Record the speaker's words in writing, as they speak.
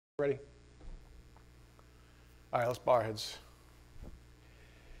Ready? All right, let's bow our heads.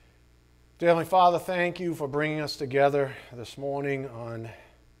 Dear Heavenly Father, thank you for bringing us together this morning on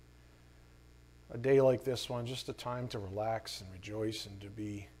a day like this one, just a time to relax and rejoice and to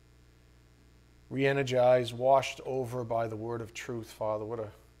be re-energized, washed over by the word of truth, Father. What a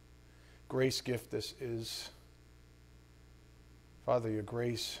grace gift this is. Father, your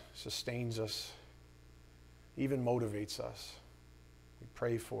grace sustains us, even motivates us. We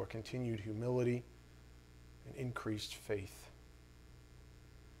pray for continued humility and increased faith.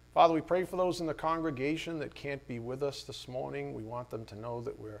 Father, we pray for those in the congregation that can't be with us this morning. We want them to know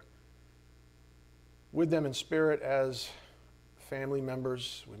that we're with them in spirit as family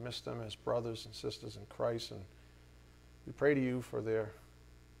members. We miss them as brothers and sisters in Christ, and we pray to you for their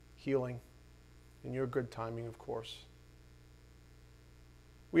healing in your good timing, of course.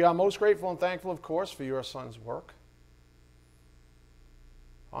 We are most grateful and thankful, of course, for your Son's work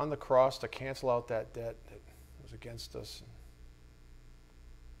on the cross to cancel out that debt that was against us.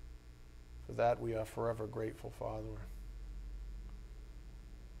 For that, we are forever grateful, Father. We're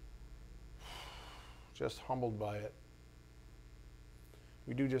just humbled by it.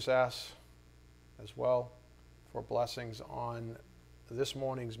 We do just ask as well for blessings on this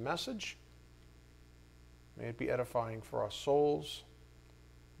morning's message. May it be edifying for our souls.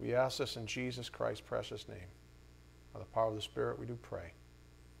 We ask this in Jesus Christ's precious name. By the power of the Spirit, we do pray.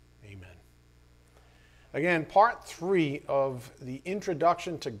 Amen. Again, part 3 of the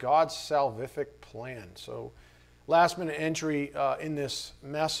introduction to God's salvific plan. So, last minute entry in this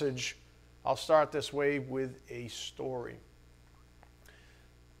message. I'll start this way with a story.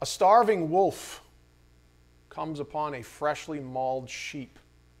 A starving wolf comes upon a freshly mauled sheep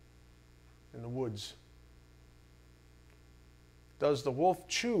in the woods. Does the wolf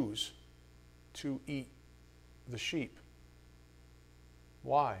choose to eat the sheep?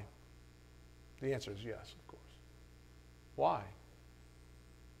 Why? The answer is yes, of course. Why?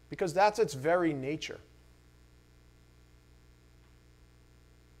 Because that's its very nature.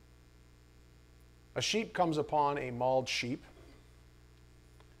 A sheep comes upon a mauled sheep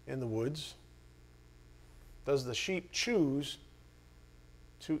in the woods. Does the sheep choose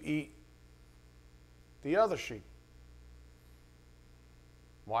to eat the other sheep?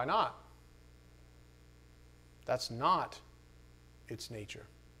 Why not? That's not its nature.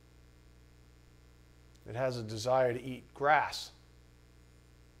 It has a desire to eat grass,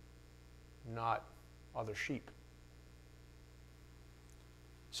 not other sheep.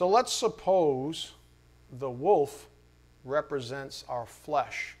 So let's suppose the wolf represents our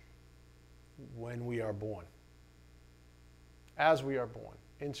flesh when we are born. As we are born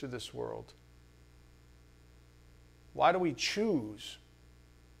into this world. Why do we choose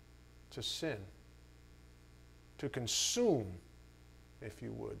to sin? To consume, if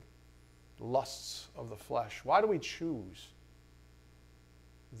you would, lusts of the flesh. Why do we choose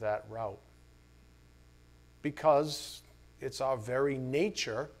that route? Because it's our very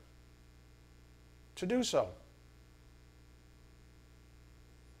nature to do so.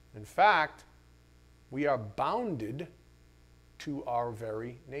 In fact, we are bounded to our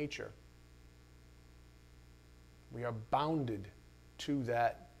very nature. We are bounded to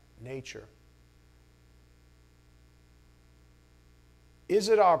that nature. Is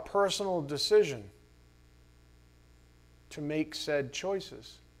it our personal decision to make said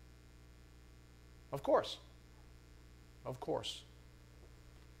choices? Of course. Of course.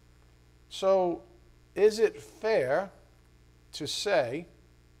 So, is it fair to say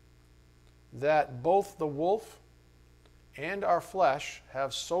that both the wolf and our flesh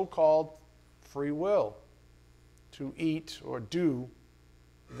have so-called free will to eat or do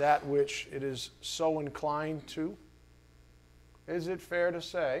that which it is so inclined to? Is it fair to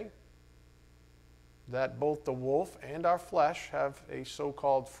say that both the wolf and our flesh have a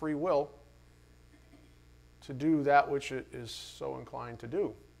so-called free will to do that which it is so inclined to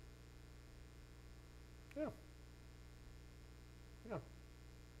do? Yeah. Yeah.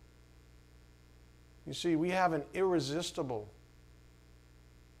 You see, we have an irresistible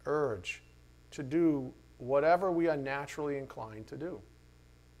urge to do whatever we are naturally inclined to do.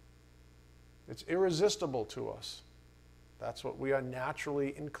 It's irresistible to us. That's what we are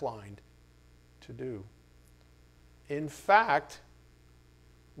naturally inclined to do. In fact,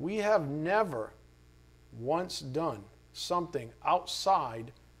 we have never once done something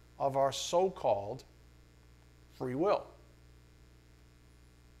outside of our so-called free will.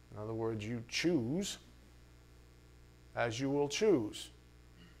 In other words, you choose as you will choose.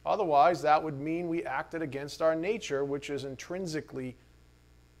 Otherwise, that would mean we acted against our nature, which is intrinsically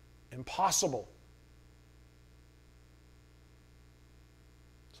impossible.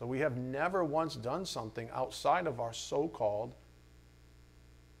 So we have never once done something outside of our so-called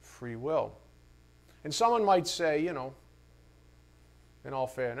free will. And someone might say, you know, in all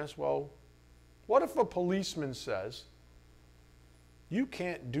fairness, well, what if a policeman says, you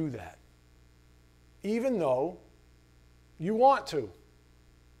can't do that, even though you want to?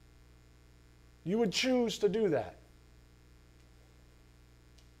 You would choose to do that,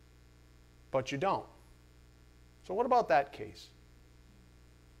 but you don't. So what about that case?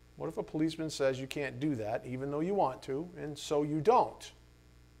 What if a policeman says you can't do that, even though you want to, and so you don't?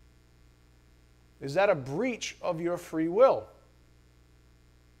 Is that a breach of your free will?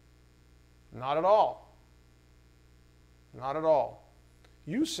 Not at all. Not at all.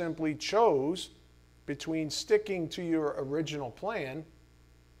 You simply chose between sticking to your original plan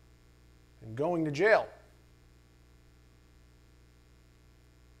and going to jail.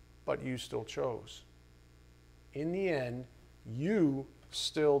 But you still chose. In the end, you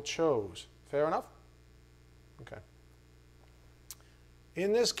still chose. Fair enough? Okay.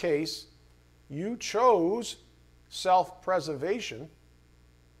 In this case, you chose self-preservation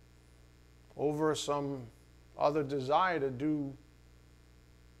over some other desire to do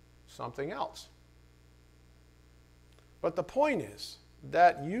something else. But the point is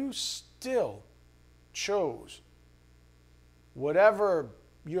that you still chose whatever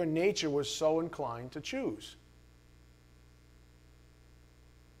your nature was so inclined to choose.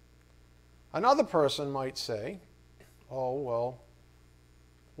 Another person might say, oh, well,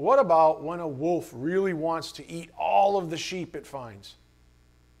 what about when a wolf really wants to eat all of the sheep it finds?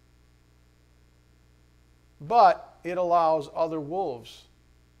 But it allows other wolves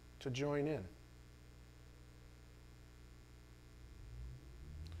to join in.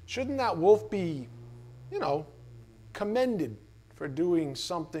 Shouldn't that wolf be, you know, commended for doing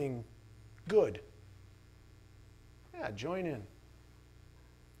something good? Yeah, join in.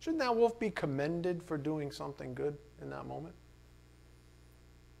 Shouldn't that wolf be commended for doing something good in that moment?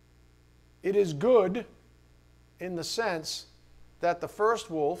 It is good in the sense that the first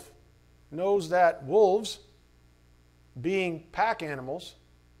wolf knows that wolves, being pack animals,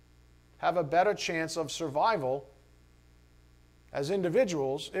 have a better chance of survival as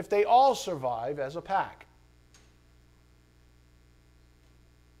individuals if they all survive as a pack.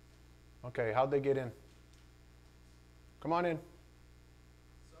 Okay, how'd they get in? Come on in.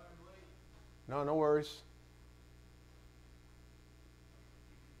 Sorry, I'm late. No, no worries.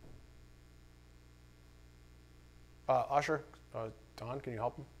 Usher, Don, can you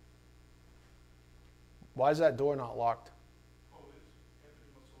help him? Why is that door not locked? Oh, it is.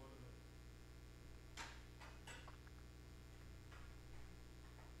 Anthony must have ordered it.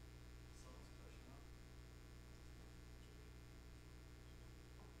 Someone's pushing up.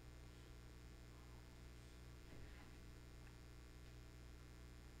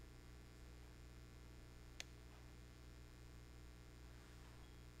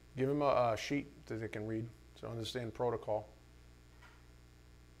 Give him a sheet that they can read to understand protocol.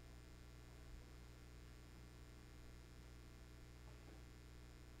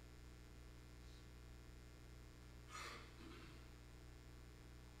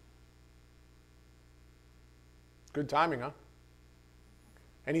 Good timing, huh?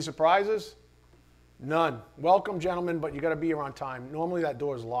 Any surprises? None. Welcome, gentlemen, but you got to be here on time. Normally that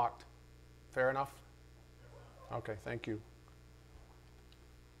door is locked. Fair enough? Okay, thank you.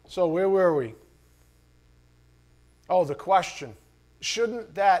 So where were we? Oh, the question.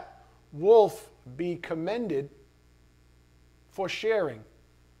 Shouldn't that wolf be commended for sharing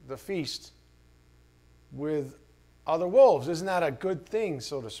the feast with other wolves? Isn't that a good thing,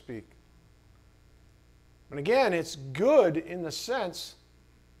 so to speak? And again, it's good in the sense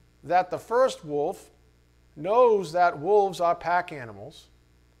that the first wolf knows that wolves are pack animals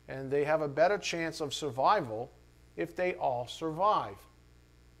and they have a better chance of survival if they all survive.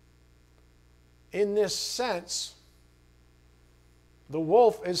 In this sense, the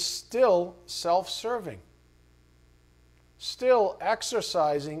wolf is still self-serving, still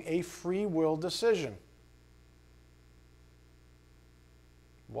exercising a free will decision.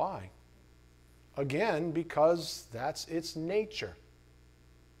 Why? Again, because that's its nature.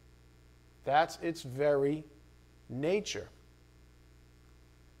 That's its very nature.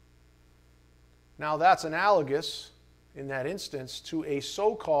 Now, that's analogous, in that instance, to a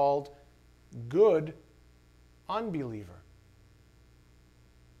so-called good unbeliever.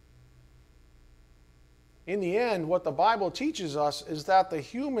 In the end, what the Bible teaches us is that the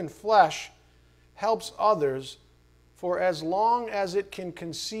human flesh helps others for as long as it can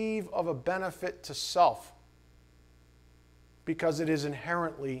conceive of a benefit to self, because it is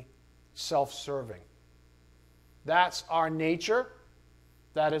inherently self-serving. That's our nature.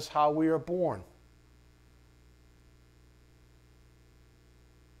 That is how we are born.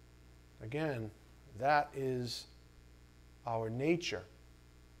 Again, that is our nature.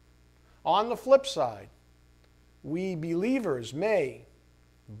 On the flip side, we believers may,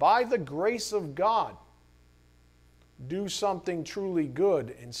 by the grace of God, do something truly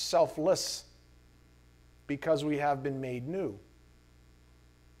good and selfless because we have been made new.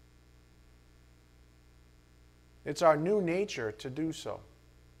 It's our new nature to do so.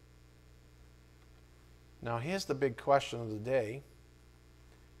 Now, here's the big question of the day.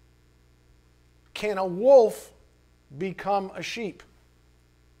 Can a wolf become a sheep?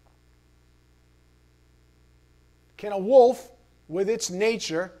 Can a wolf, with its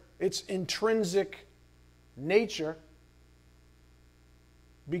nature, its intrinsic nature,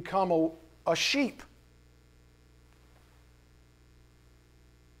 become a sheep?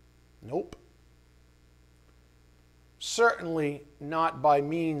 Nope. Certainly not by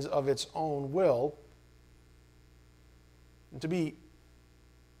means of its own will. And to be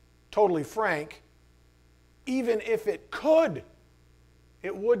totally frank, even if it could,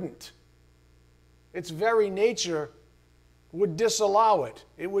 it wouldn't. Its very nature would disallow it.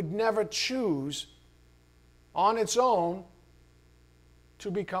 It would never choose on its own to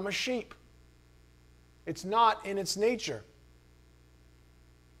become a sheep. It's not in its nature.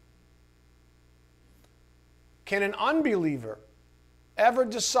 Can an unbeliever ever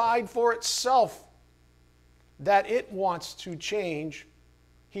decide for itself that it wants to change,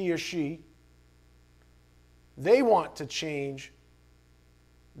 he or she? They want to change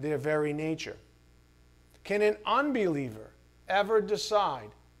their very nature. Can an unbeliever ever decide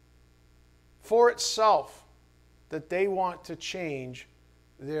for itself that they want to change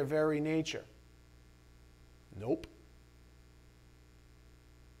their very nature? Nope.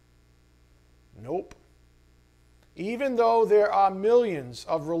 Nope. Even though there are millions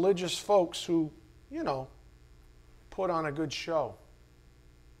of religious folks who, put on a good show.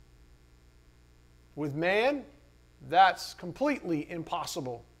 With man, that's completely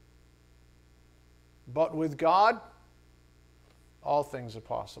impossible. But with God, all things are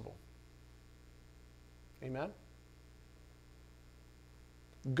possible. Amen?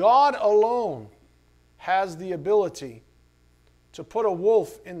 God alone has the ability to put a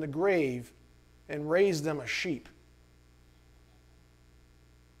wolf in the grave and raise them a sheep.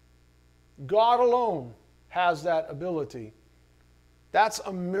 God alone has that ability. That's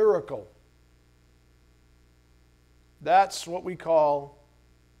a miracle. That's what we call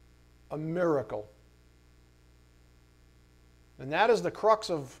a miracle. And that is the crux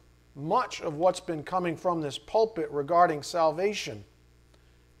of much of what's been coming from this pulpit regarding salvation.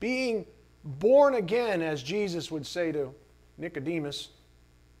 Being born again, as Jesus would say to Nicodemus,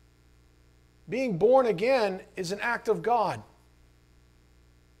 being born again is an act of God.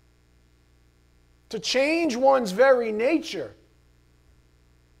 To change one's very nature,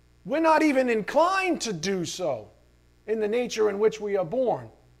 we're not even inclined to do so in the nature in which we are born.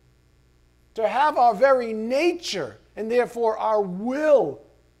 To have our very nature and therefore our will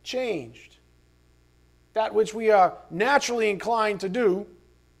changed, that which we are naturally inclined to do,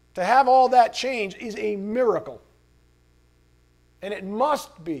 to have all that change is a miracle. And it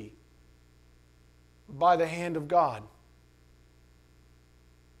must be by the hand of God.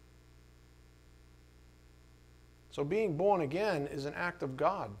 So being born again is an act of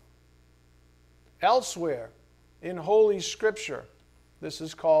God. Elsewhere in Holy Scripture, this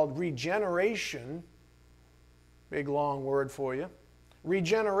is called regeneration. Big long word for you.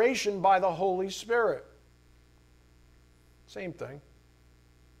 Regeneration by the Holy Spirit. Same thing.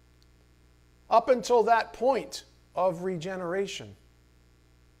 Up until that point of regeneration,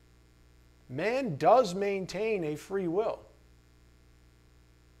 man does maintain a free will.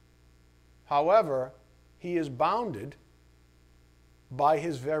 However, he is bounded by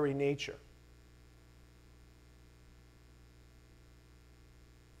his very nature.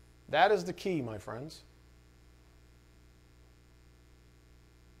 That is the key, my friends.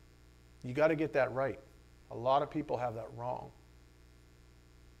 You got to get that right. A lot of people have that wrong.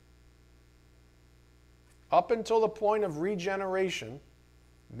 Up until the point of regeneration,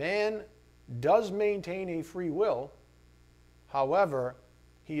 man does maintain a free will. However,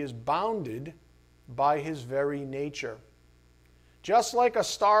 he is bounded by his very nature. Just like a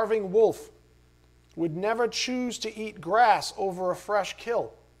starving wolf would never choose to eat grass over a fresh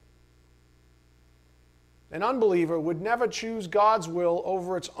kill, an unbeliever would never choose God's will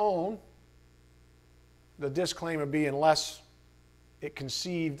over its own. The disclaimer being unless it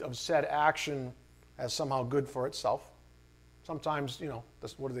conceived of said action as somehow good for itself. Sometimes,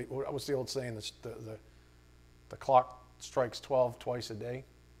 what's the old saying? The clock strikes 12 twice a day.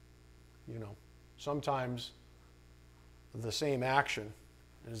 Sometimes the same action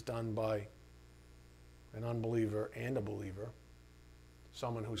is done by an unbeliever and a believer,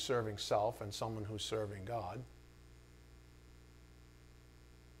 someone who's serving self and someone who's serving God.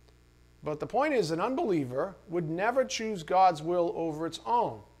 But the point is, an unbeliever would never choose God's will over its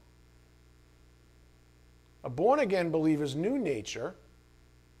own. A born-again believer's new nature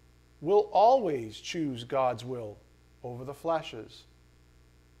will always choose God's will over the flesh's.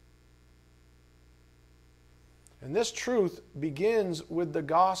 And this truth begins with the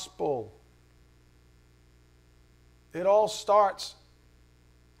gospel. It all starts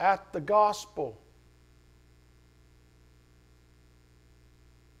at the gospel.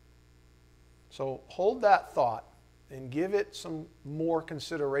 So hold that thought and give it some more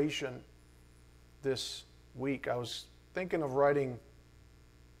consideration this week. I was thinking of writing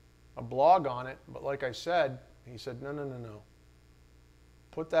a blog on it, but like I said, he said, no.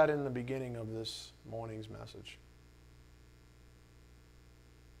 Put that in the beginning of this morning's message.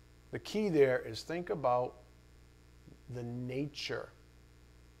 The key there is think about the nature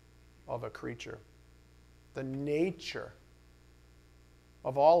of a creature. The nature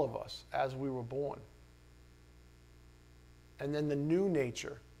of all of us as we were born. And then the new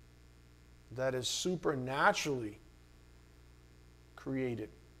nature that is supernaturally created.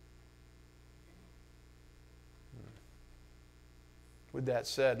 With that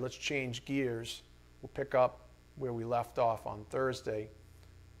said, let's change gears. We'll pick up where we left off on Thursday.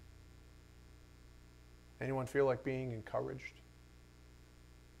 Anyone feel like being encouraged?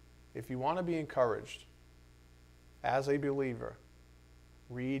 If you want to be encouraged as a believer,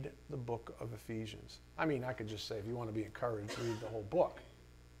 read the book of Ephesians. I mean, I could just say, if you want to be encouraged, read the whole book.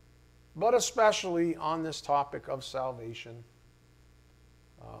 But especially on this topic of salvation.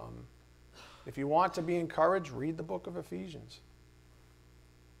 If you want to be encouraged, read the book of Ephesians.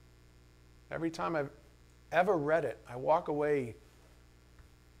 Every time I've ever read it, I walk away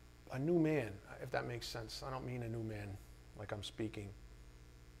a new man, if that makes sense. I don't mean a new man like I'm speaking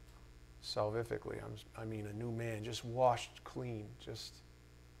salvifically. I mean a new man, just washed clean, just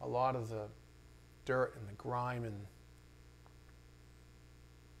a lot of the dirt and the grime. And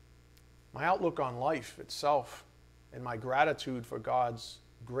my outlook on life itself and my gratitude for God's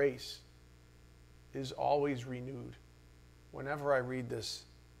grace is always renewed whenever I read this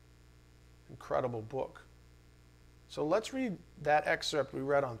incredible book. So let's read that excerpt we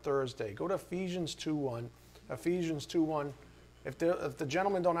read on Thursday. Go to Ephesians 2:1. Ephesians 2:1. If the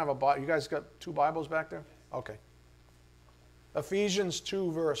gentlemen don't have a Bible, you guys got two Bibles back there? Okay. Ephesians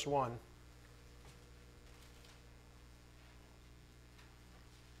 2, verse 1.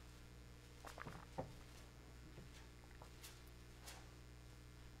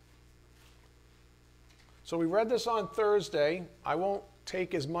 So we read this on Thursday. I won't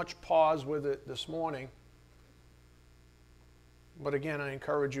take as much pause with it this morning. But again, I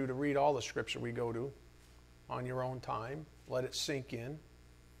encourage you to read all the scripture we go to on your own time. Let it sink in.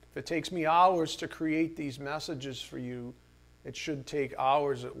 If it takes me hours to create these messages for you, it should take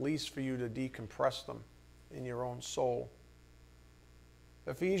hours at least for you to decompress them in your own soul.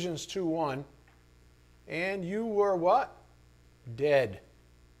 Ephesians 2:1. And you were what? Dead.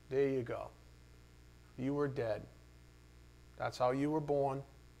 There you go. You were dead. That's how you were born.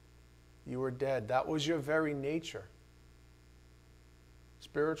 You were dead. That was your very nature.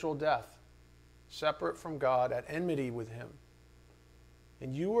 Spiritual death. Separate from God, at enmity with Him.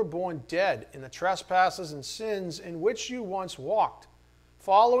 And you were born dead in the trespasses and sins in which you once walked,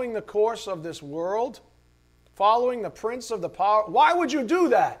 following the course of this world, following the prince of the power. Why would you do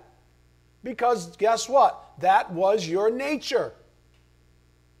that? Because guess what? That was your nature.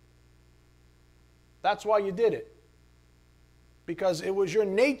 That's why you did it. Because it was your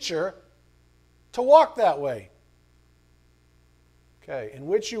nature to walk that way. Okay, in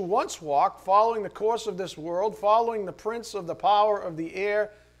which you once walked, following the course of this world, following the prince of the power of the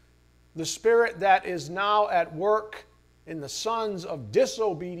air, the spirit that is now at work in the sons of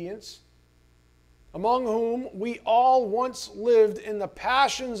disobedience, among whom we all once lived in the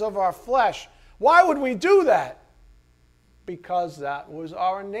passions of our flesh. Why would we do that? Because that was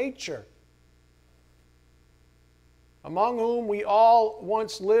our nature. Among whom we all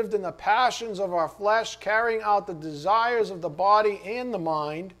once lived in the passions of our flesh, carrying out the desires of the body and the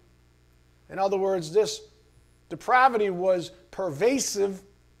mind. In other words, this depravity was pervasive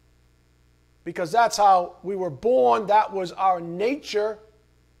because that's how we were born. That was our nature.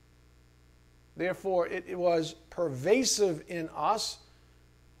 Therefore, it was pervasive in us,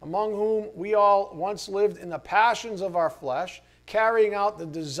 among whom we all once lived in the passions of our flesh, carrying out the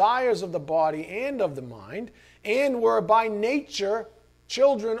desires of the body and of the mind. and were by nature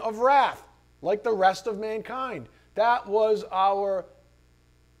children of wrath, like the rest of mankind. That was our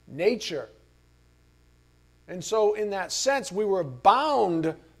nature. And so in that sense, we were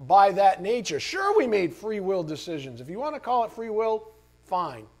bound by that nature. Sure, we made free will decisions. If you want to call it free will,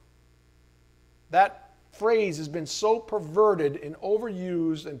 fine. That phrase has been so perverted and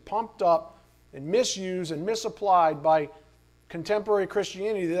overused and pumped up and misused and misapplied by contemporary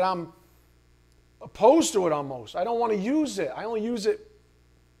Christianity that I'm opposed to it almost. I don't want to use it. I only use it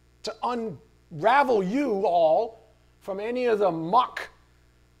to unravel you all from any of the muck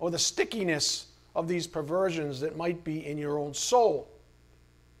or the stickiness of these perversions that might be in your own soul.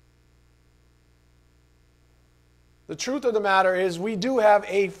 The truth of the matter is we do have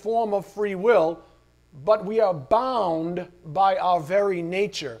a form of free will, but we are bound by our very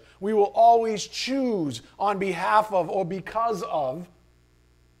nature. We will always choose on behalf of or because of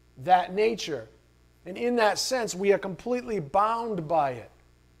that nature. And in that sense, we are completely bound by it.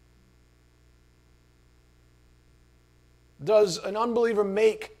 Does an unbeliever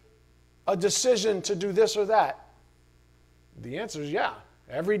make a decision to do this or that? The answer is yeah.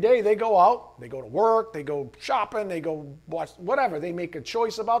 Every day they go out, they go to work, they go shopping, they go watch whatever. They make a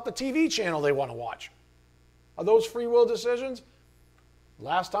choice about the TV channel they want to watch. Are those free will decisions?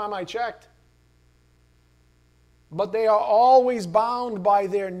 Last time I checked. But they are always bound by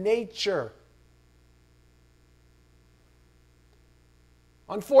their nature.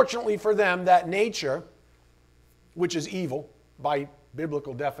 Unfortunately for them, that nature, which is evil by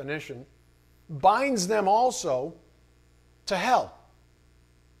biblical definition, binds them also to hell,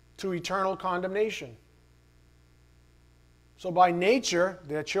 to eternal condemnation. So by nature,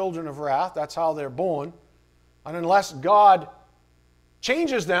 they're children of wrath. That's how they're born. And unless God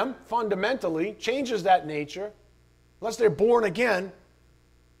changes them fundamentally, changes that nature, unless they're born again,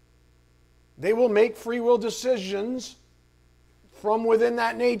 they will make free will decisions from within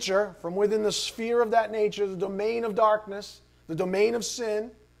that nature, from within the sphere of that nature, the domain of darkness, the domain of sin.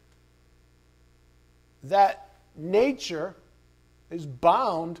 That nature is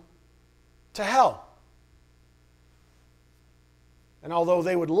bound to hell. And although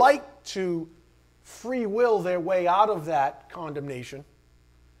they would like to free will their way out of that condemnation,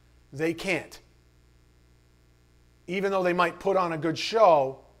 they can't. Even though they might put on a good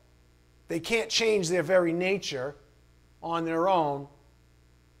show, they can't change their very nature on their own,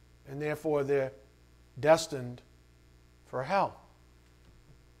 and therefore they're destined for hell.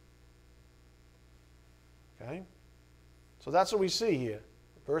 Okay? So that's what we see here.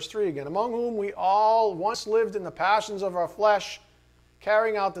 Verse 3 again. Among whom we all once lived in the passions of our flesh,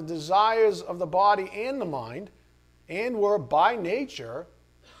 carrying out the desires of the body and the mind, and were by nature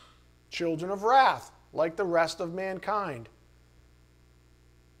children of wrath, like the rest of mankind.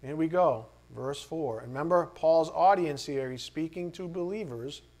 Here we go. Verse 4. Remember Paul's audience here. He's speaking to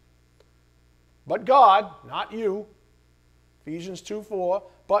believers. But God, not you. Ephesians 2:4.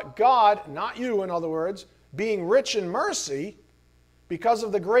 But God, not you, in other words, being rich in mercy, because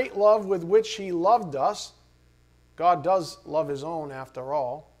of the great love with which He loved us. God does love His own after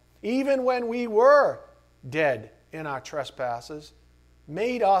all. Even when we were dead in our trespasses,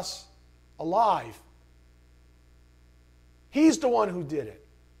 made us alive. He's the one who did it.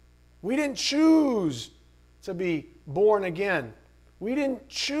 We didn't choose to be born again. We didn't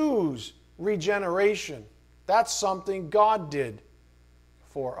choose regeneration. That's something God did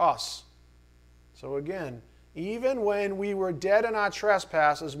for us. So again, even when we were dead in our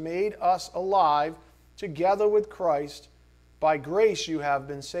trespasses, made us alive together with Christ. By grace you have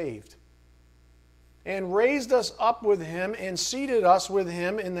been saved. And raised us up with Him and seated us with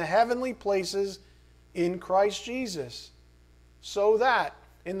Him in the heavenly places in Christ Jesus, so that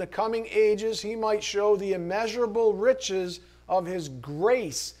in the coming ages He might show the immeasurable riches of His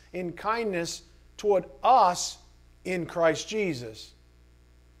grace in kindness toward us in Christ Jesus.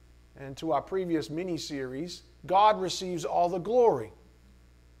 And to our previous mini-series, God receives all the glory.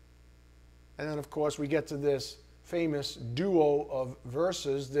 And then, of course, we get to this famous duo of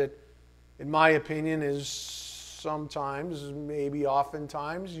verses that, in my opinion, is sometimes, maybe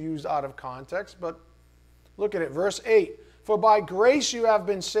oftentimes, used out of context. But look at it, verse 8. For by grace you have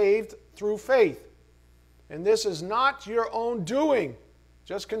been saved through faith. And this is not your own doing.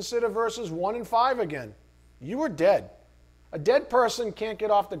 Just consider verses 1 and 5 again. You were dead. A dead person can't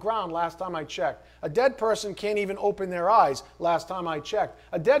get off the ground last time I checked. A dead person can't even open their eyes last time I checked.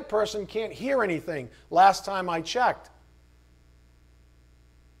 A dead person can't hear anything last time I checked.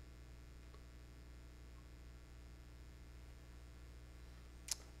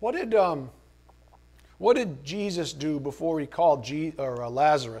 What did Jesus do before He called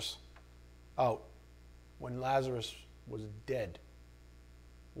Lazarus out? when Lazarus was dead.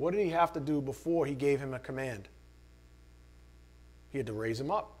 What did he have to do before he gave him a command? He had to raise him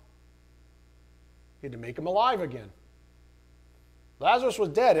up. He had to make him alive again. Lazarus was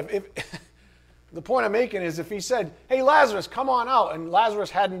dead. If the point I'm making is if he said, hey, Lazarus, come on out, and Lazarus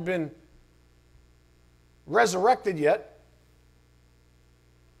hadn't been resurrected yet,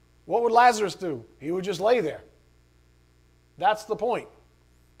 what would Lazarus do? He would just lay there. That's the point.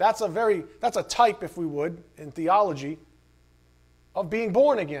 That's a type, if we would, in theology, of being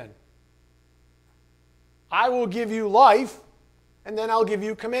born again. I will give you life, and then I'll give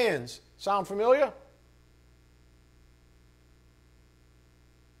you commands. Sound familiar?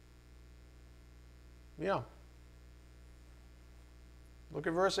 Yeah. Look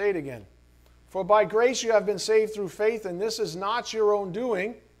at verse 8 again. For by grace you have been saved through faith, and this is not your own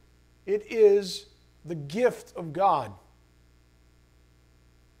doing. It is the gift of God.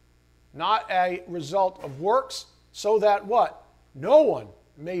 Not a result of works, so that what? No one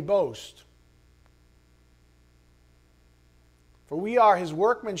may boast. For we are his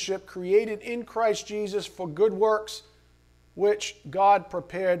workmanship, created in Christ Jesus for good works, which God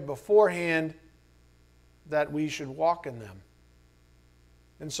prepared beforehand that we should walk in them.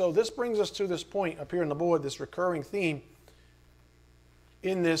 And so this brings us to this point up here on the board, this recurring theme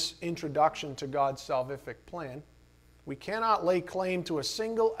in this introduction to God's salvific plan. We cannot lay claim to a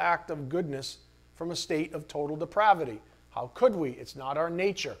single act of goodness from a state of total depravity. How could we? It's not our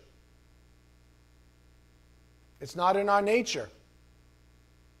nature. It's not in our nature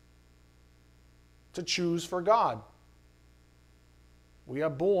to choose for God. We are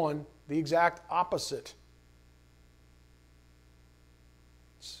born the exact opposite.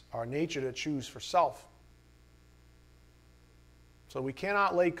 It's our nature to choose for self. So we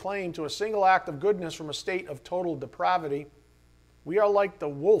cannot lay claim to a single act of goodness from a state of total depravity. We are like the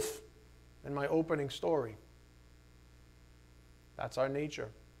wolf in my opening story. That's our nature.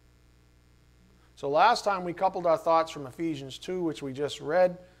 So last time we coupled our thoughts from Ephesians 2, which we just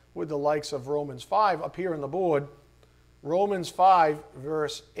read, with the likes of Romans 5 up here on the board. Romans 5,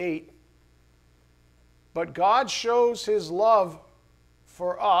 verse 8. But God shows his love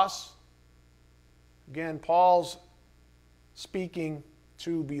for us. Again, Paul's speaking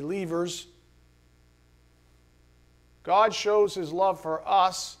to believers. God shows his love for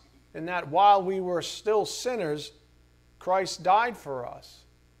us in that while we were still sinners, Christ died for us.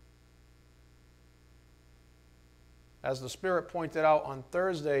 As the Spirit pointed out on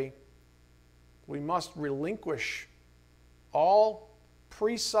Thursday, we must relinquish all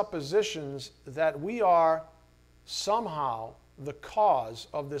presuppositions that we are somehow the cause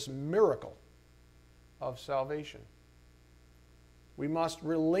of this miracle of salvation. We must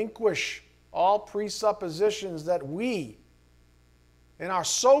relinquish all presuppositions that we, in our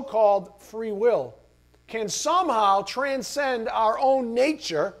so-called free will, can somehow transcend our own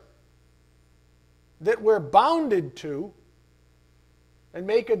nature that we're bounded to and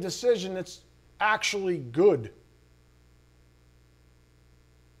make a decision that's actually good.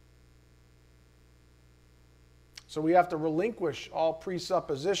 So we have to relinquish all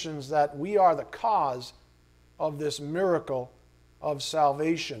presuppositions that we are the cause of this miracle of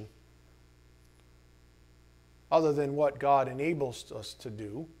salvation, other than what God enables us to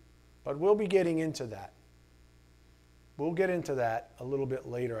do. But we'll be getting into that. We'll get into that a little bit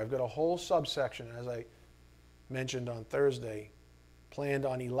later. I've got a whole subsection, as I mentioned on Thursday, planned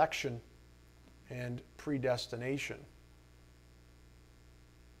on election and predestination.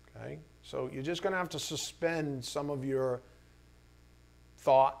 Okay? So you're just going to have to suspend some of your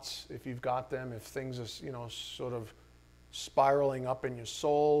thoughts, if you've got them, if things are, sort of spiraling up in your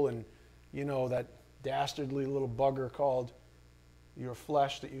soul, and, that dastardly little bugger called your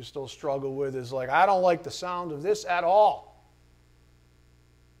flesh that you still struggle with is like, I don't like the sound of this at all.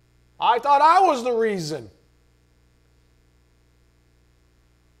 I thought I was the reason.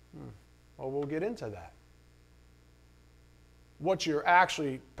 Well, we'll get into that. What you're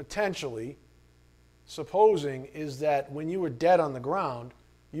actually potentially supposing is that when you were dead on the ground,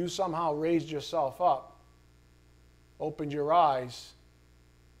 you somehow raised yourself up, opened your eyes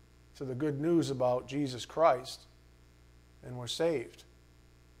to the good news about Jesus Christ, and were saved.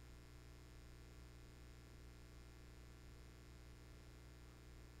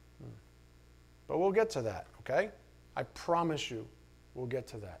 But we'll get to that, okay? I promise you we'll get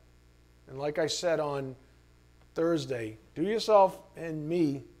to that. And like I said on Thursday, do yourself and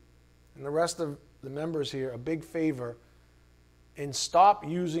me and the rest of the members here a big favor and stop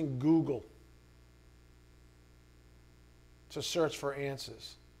using Google to search for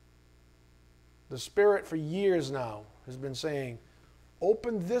answers. The Spirit for years now has been saying,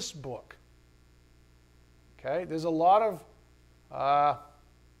 open this book. Okay? There's a lot of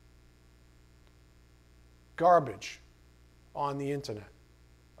garbage on the internet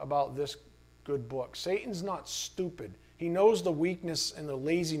about this good book. Satan's not stupid. He knows the weakness and the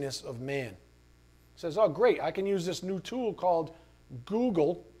laziness of man. He says, oh, great, I can use this new tool called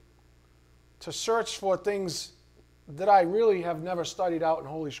Google to search for things that I really have never studied out in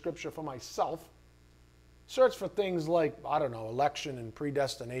Holy Scripture for myself. Search for things like, I don't know, election and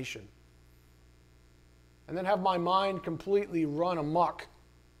predestination. And then have my mind completely run amok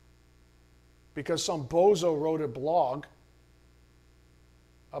because some bozo wrote a blog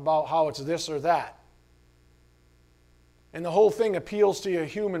about how it's this or that. And the whole thing appeals to your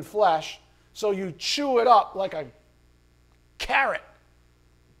human flesh, so you chew it up like a carrot.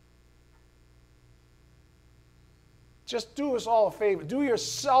 Just do us all a favor. Do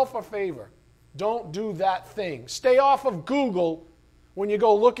yourself a favor. Don't do that thing. Stay off of Google when you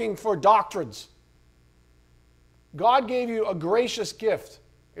go looking for doctrines. God gave you a gracious gift.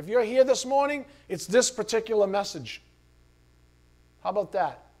 If you're here this morning, it's this particular message. How about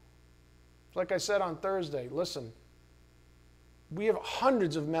that? Like I said on Thursday, listen, we have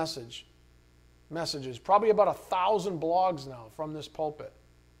hundreds of messages, probably about 1,000 blogs now from this pulpit.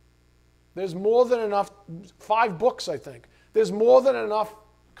 There's more than enough, 5 books I think. There's more than enough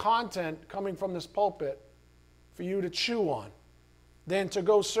content coming from this pulpit for you to chew on than to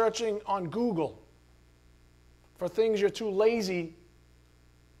go searching on Google for things you're too lazy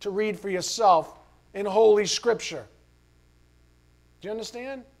to read for yourself in Holy Scripture. Do you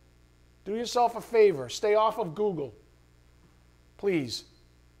understand? Do yourself a favor. Stay off of Google. Please.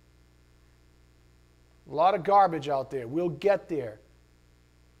 A lot of garbage out there. We'll get there.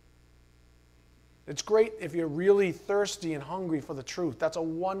 It's great if you're really thirsty and hungry for the truth. That's a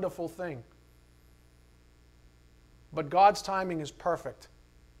wonderful thing. But God's timing is perfect.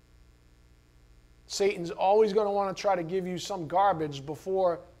 Satan's always going to want to try to give you some garbage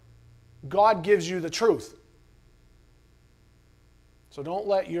before God gives you the truth. So don't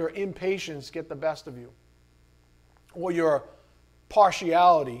let your impatience get the best of you, or your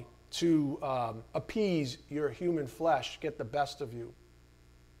partiality to appease your human flesh get the best of you.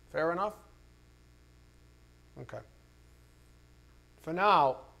 Fair enough? Okay. For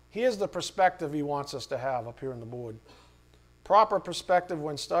now, here's the perspective he wants us to have up here on the board. Proper perspective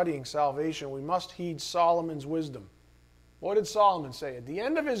when studying salvation, we must heed Solomon's wisdom. What did Solomon say? At the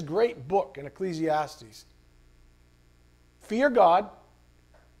end of his great book in Ecclesiastes, fear God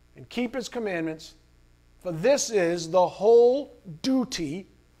and keep his commandments, for this is the whole duty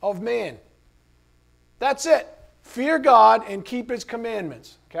of man. That's it. Fear God and keep his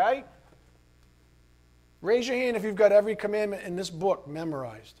commandments. Okay? Raise your hand if you've got every commandment in this book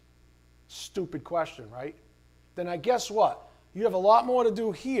memorized. Stupid question, right? Then I guess what? You have a lot more to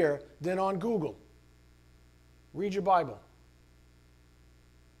do here than on Google. Read your Bible.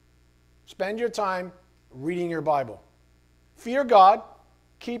 Spend your time reading your Bible. Fear God,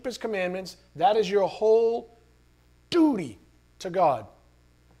 keep his commandments. That is your whole duty to God.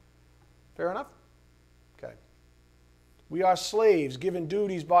 Fair enough? Okay. We are slaves given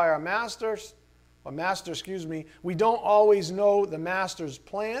duties by our masters. We don't always know the master's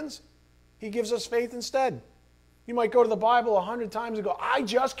plans. He gives us faith instead. You might go to the Bible 100 times and go, I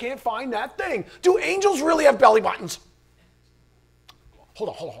just can't find that thing. Do angels really have belly buttons? Hold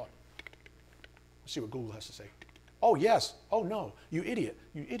on. Let's see what Google has to say. Oh, yes. Oh, no. You idiot.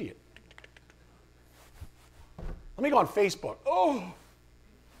 Let me go on Facebook. Oh,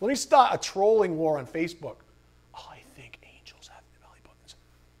 let me start a trolling war on Facebook. I think angels have belly buttons.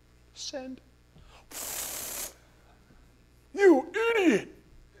 Send. You idiot!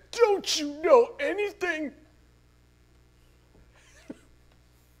 Don't you know anything?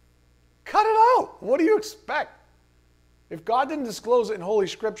 Cut it out. What do you expect? If God didn't disclose it in Holy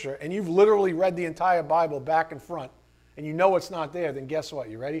Scripture and you've literally read the entire Bible back and front and you know it's not there, then guess what?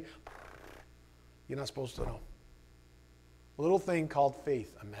 You ready? You're not supposed to know. A little thing called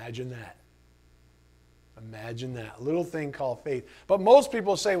faith. Imagine that. Imagine that. A little thing called faith. But most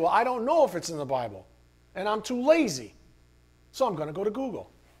people say, well, I don't know if it's in the Bible and I'm too lazy, so I'm going to go to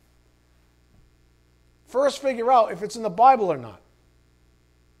Google. First, figure out if it's in the Bible or not.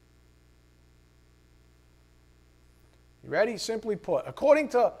 You ready? Simply put, according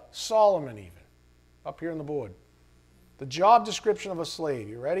to Solomon even, up here on the board, the job description of a slave.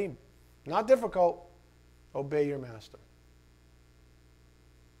 You ready? Not difficult. Obey your master.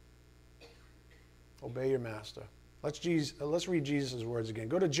 Obey your master. Let's read Jesus' words again.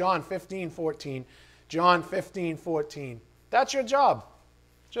 Go to John 15:14. John 15:14. That's your job.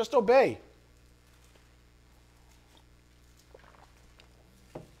 Just obey.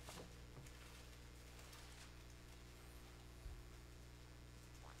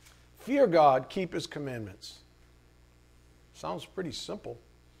 Fear God, keep his commandments. Sounds pretty simple.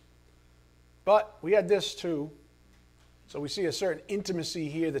 But we had this too. So we see a certain intimacy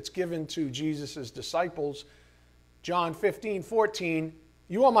here that's given to Jesus' disciples. John 15:14,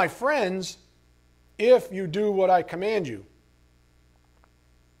 you are my friends if you do what I command you.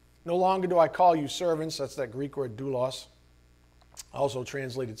 No longer do I call you servants. That's that Greek word doulos, also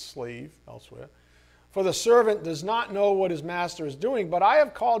translated slave elsewhere. For the servant does not know what his master is doing, but I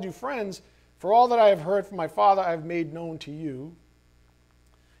have called you friends, for all that I have heard from my Father I have made known to you.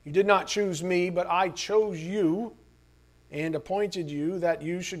 You did not choose me, but I chose you and appointed you that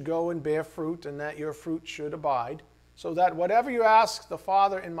you should go and bear fruit, and that your fruit should abide, so that whatever you ask the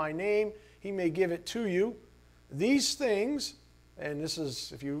Father in my name, he may give it to you. These things, and this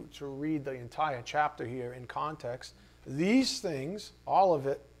is, if you to read the entire chapter here in context, these things, all of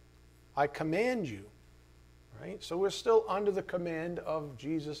it, I command you. Right? So we're still under the command of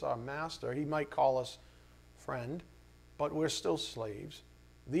Jesus, our master. He might call us friend, but we're still slaves.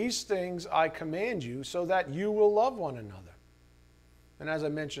 These things I command you so that you will love one another. And as I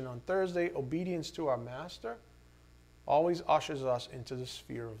mentioned on Thursday, obedience to our master always ushers us into the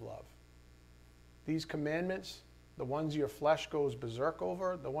sphere of love. These commandments, the ones your flesh goes berserk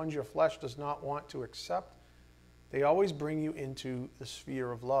over, the ones your flesh does not want to accept, they always bring you into the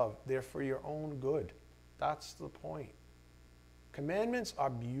sphere of love. They're for your own good. That's the point. Commandments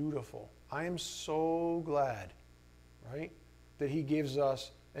are beautiful. I am so glad, right, that he gives us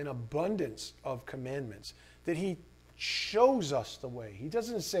an abundance of commandments, that he shows us the way. He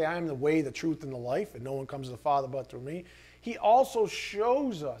doesn't say, I am the way, the truth, and the life, and no one comes to the Father but through me. He also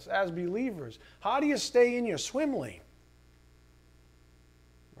shows us as believers, how do you stay in your swim lane?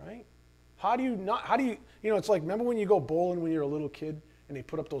 Right? How do you, it's like, remember when you go bowling when you're a little kid and they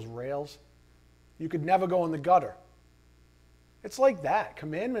put up those rails? You could never go in the gutter. It's like that.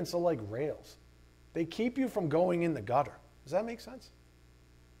 Commandments are like rails. They keep you from going in the gutter. Does that make sense?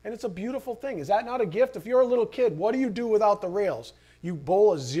 And it's a beautiful thing. Is that not a gift? If you're a little kid, what do you do without the rails? You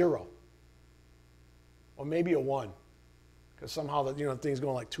bowl a 0. Or maybe a 1. Because somehow the thing's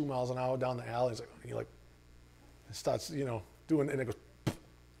going like 2 miles an hour down the alley. It's like, it starts, doing, and it goes,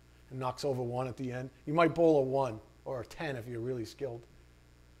 and knocks over 1 at the end. You might bowl a 1 or a 10 if you're really skilled.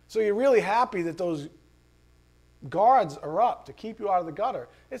 So you're really happy that those guards are up to keep you out of the gutter.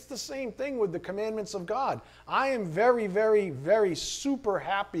 It's the same thing with the commandments of God. I am very, very, very super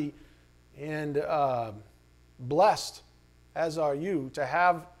happy and blessed, as are you, to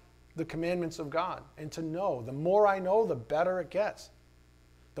have the commandments of God and to know. The more I know, the better it gets.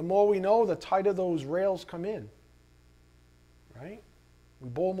 The more we know, the tighter those rails come in. Right? We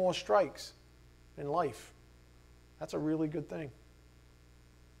bowl more strikes in life. That's a really good thing.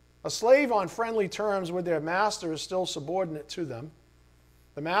 A slave on friendly terms with their master is still subordinate to them.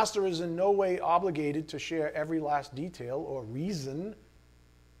 The master is in no way obligated to share every last detail or reason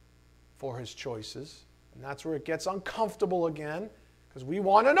for his choices. And that's where it gets uncomfortable again, because we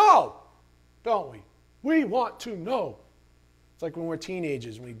want to know, don't we? We want to know. It's like when we're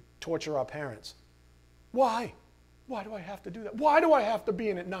teenagers and we torture our parents. Why? Why do I have to do that? Why do I have to be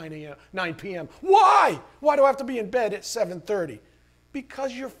in at 9 p.m.? Why? Why do I have to be in bed at 7:30?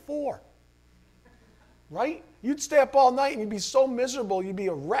 Because you're 4. Right? You'd stay up all night and you'd be so miserable, you'd be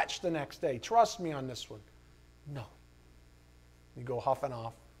a wretch the next day. Trust me on this one. No. You go huffing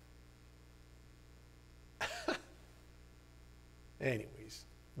off. Anyways,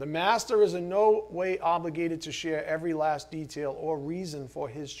 the master is in no way obligated to share every last detail or reason for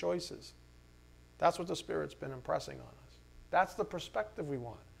his choices. That's what the Spirit's been impressing on us. That's the perspective we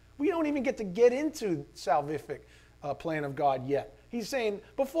want. We don't even get into salvific plan of God yet. He's saying,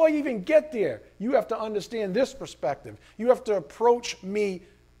 before you even get there, you have to understand this perspective. You have to approach me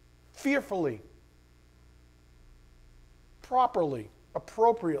fearfully, properly,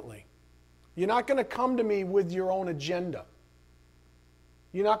 appropriately. You're not going to come to me with your own agenda.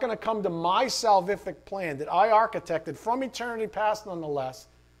 You're not going to come to my salvific plan that I architected from eternity past nonetheless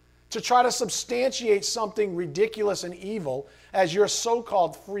to try to substantiate something ridiculous and evil as your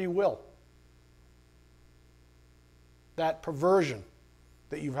so-called free will. That perversion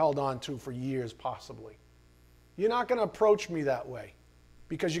that you've held on to for years, possibly. You're not going to approach me that way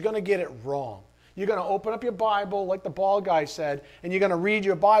because you're going to get it wrong. You're going to open up your Bible, like the bald guy said, and you're going to read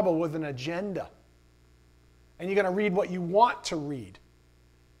your Bible with an agenda. And you're going to read what you want to read.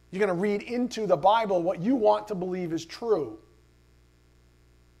 You're going to read into the Bible what you want to believe is true.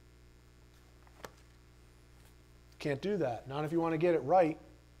 Can't do that. Not if you want to get it right.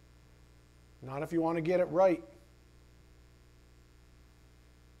 Not if you want to get it right.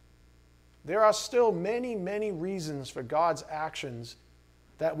 There are still many, many reasons for God's actions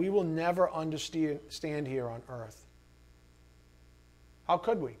that we will never understand here on earth. How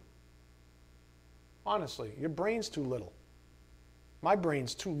could we? Honestly, your brain's too little. My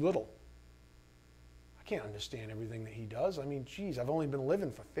brain's too little. I can't understand everything that he does. I mean, geez, I've only been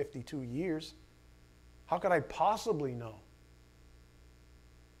living for 52 years. How could I possibly know?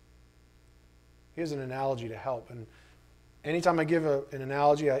 Here's an analogy to help. And anytime I give an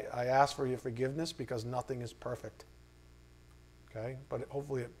analogy, I ask for your forgiveness because nothing is perfect. Okay? But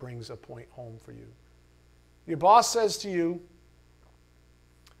hopefully it brings a point home for you. Your boss says to you,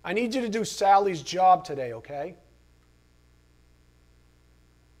 I need you to do Sally's job today, okay?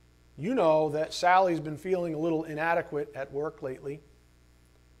 You know that Sally's been feeling a little inadequate at work lately.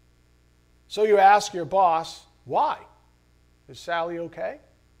 So you ask your boss, why? Is Sally okay?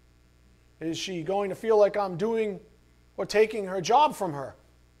 Is she going to feel like I'm doing or taking her job from her?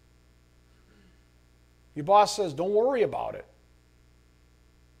 Your boss says, don't worry about it,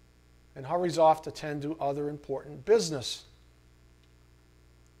 and hurries off to tend to other important business.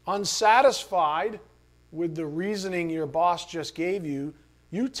 Unsatisfied with the reasoning your boss just gave you,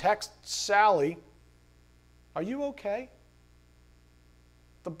 you text Sally, are you okay?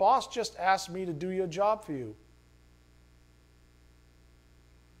 The boss just asked me to do your job for you.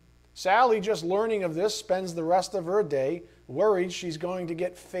 Sally, just learning of this, spends the rest of her day worried she's going to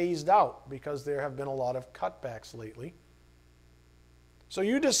get phased out because there have been a lot of cutbacks lately. So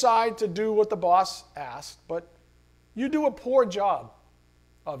you decide to do what the boss asked, but you do a poor job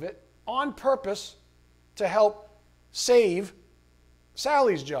of it on purpose to help save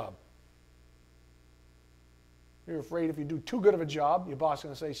Sally's job. You're afraid if you do too good of a job, your boss is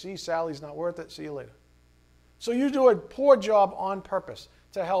going to say, see, Sally's not worth it, see you later. So you do a poor job on purpose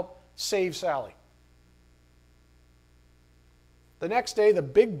to help save Sally. The next day, the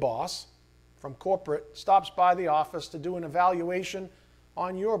big boss from corporate stops by the office to do an evaluation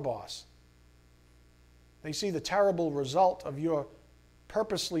on your boss. They see the terrible result of your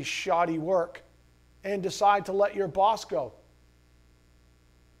purposely shoddy work and decide to let your boss go.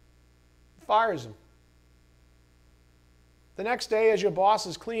 Fires him. The next day, as your boss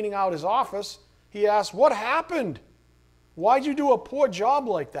is cleaning out his office, he asks, what happened? Why'd you do a poor job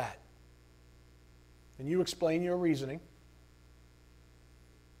like that? And you explain your reasoning.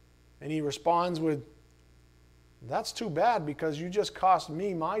 And he responds with, that's too bad because you just cost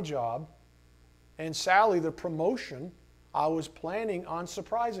me my job and Sally the promotion I was planning on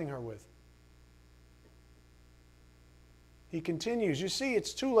surprising her with. He continues, you see,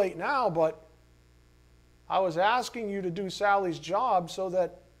 it's too late now, but I was asking you to do Sally's job so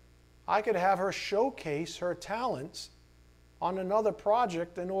that I could have her showcase her talents on another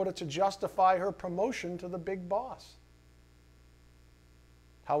project in order to justify her promotion to the big boss.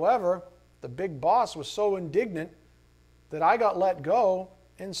 However, the big boss was so indignant that I got let go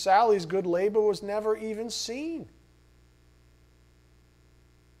and Sally's good labor was never even seen.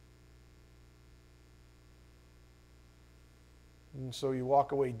 And so you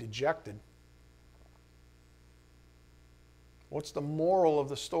walk away dejected. What's the moral of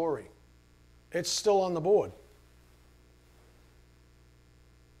the story? It's still on the board.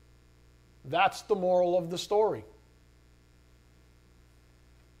 That's the moral of the story.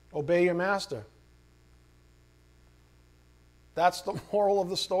 Obey your master. That's the moral of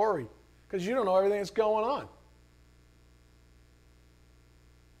the story. Because you don't know everything that's going on.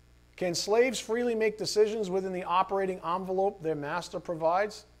 Can slaves freely make decisions within the operating envelope their master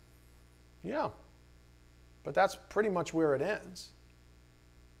provides? Yeah. But that's pretty much where it ends.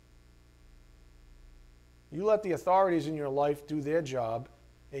 You let the authorities in your life do their job,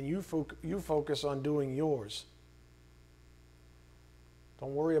 and you focus on doing yours.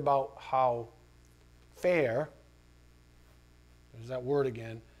 Don't worry about how fair, there's that word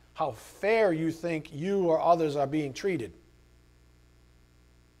again, how fair you think you or others are being treated.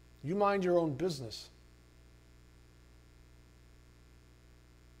 You mind your own business.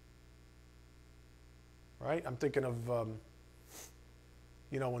 Right? I'm thinking of,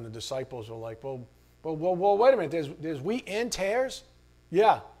 when the disciples were like, well, wait a minute, there's wheat and tares?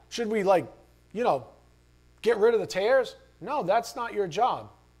 Yeah. Should we, get rid of the tares? No, that's not your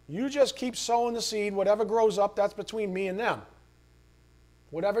job. You just keep sowing the seed. Whatever grows up, that's between me and them.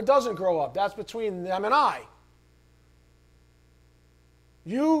 Whatever doesn't grow up, that's between them and I.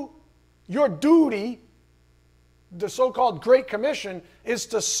 Your duty, the so-called Great Commission, is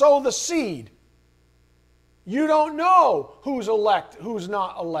to sow the seed. You don't know who's elect, who's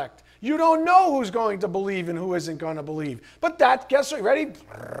not elect. You don't know who's going to believe and who isn't going to believe. But guess what, ready?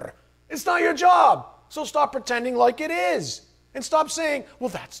 It's not your job. So stop pretending like it is. And stop saying, well,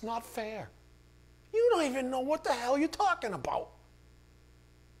 that's not fair. You don't even know what the hell you're talking about.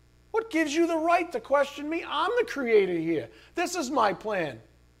 gives you the right to question me? I'm the creator here. This is my plan.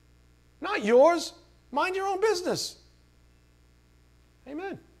 Not yours. Mind your own business.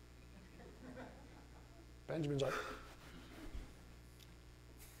 Amen. Benjamin's like,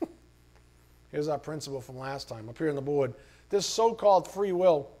 here's our principle from last time, up here on the board. This so-called free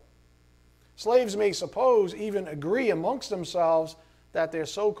will. Slaves may suppose, even agree amongst themselves, that their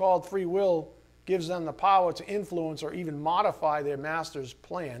so-called free will gives them the power to influence or even modify their master's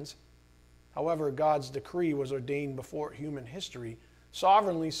plans. However, God's decree was ordained before human history,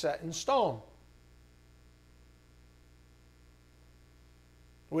 sovereignly set in stone.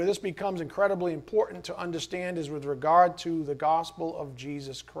 Where this becomes incredibly important to understand is with regard to the gospel of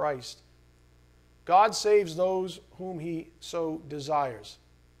Jesus Christ. God saves those whom he so desires.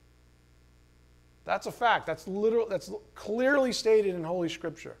 That's a fact. That's clearly stated in Holy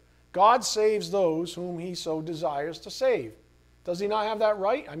Scripture. God saves those whom he so desires to save. Does he not have that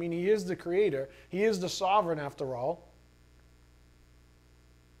right? I mean, he is the creator. He is the sovereign after all.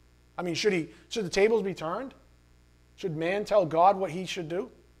 I mean, should the tables be turned? Should man tell God what he should do?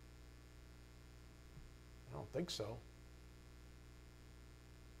 I don't think so.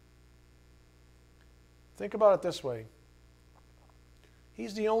 Think about it this way.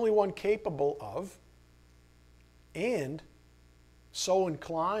 He's the only one capable of and so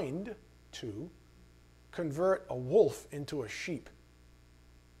inclined to convert a wolf into a sheep.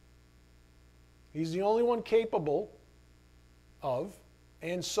 He's the only one capable of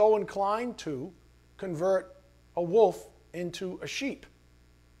and so inclined to convert a wolf into a sheep.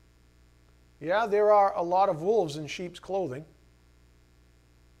 Yeah, there are a lot of wolves in sheep's clothing,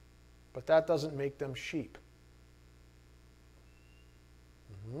 but that doesn't make them sheep.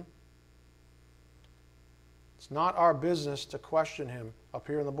 It's not our business to question him. Up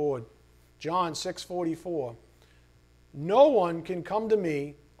here on the board, John 6:44. No one can come to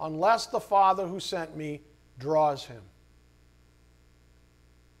me unless the Father who sent me draws him.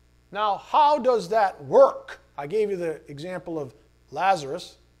 Now, how does that work? I gave you the example of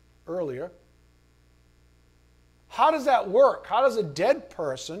Lazarus earlier. How does that work? How does a dead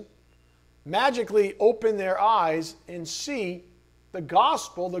person magically open their eyes and see the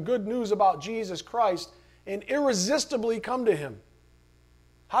gospel, the good news about Jesus Christ, and irresistibly come to him?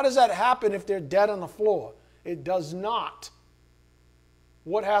 How does that happen if they're dead on the floor? It does not.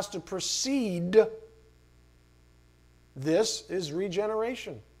 What has to precede this is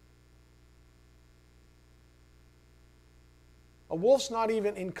regeneration. A wolf's not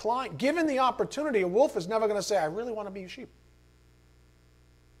even inclined. Given the opportunity, a wolf is never going to say, I really want to be a sheep.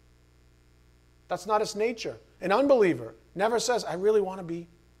 That's not its nature. An unbeliever never says, I really want to be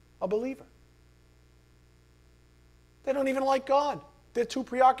a believer. They don't even like God. They're too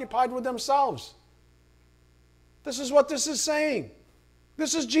preoccupied with themselves. This is what this is saying.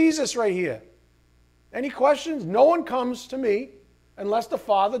 This is Jesus right here. Any questions? No one comes to me unless the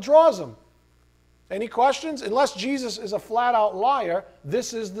Father draws them. Any questions? Unless Jesus is a flat-out liar,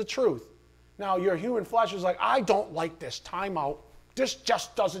 this is the truth. Now, your human flesh is like, I don't like this. Time out. This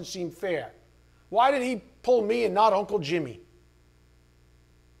just doesn't seem fair. Why did he pull me and not Uncle Jimmy?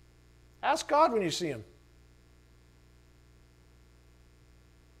 Ask God when you see him.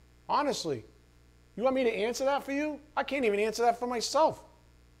 Honestly, you want me to answer that for you? I can't even answer that for myself.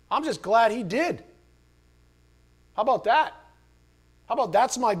 I'm just glad he did. How about that? How about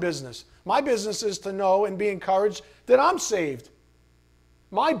that's my business? My business is to know and be encouraged that I'm saved.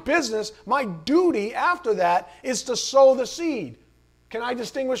 My business, my duty after that is to sow the seed. Can I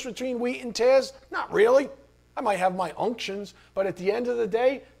distinguish between wheat and tares? Not really. I might have my unctions, but at the end of the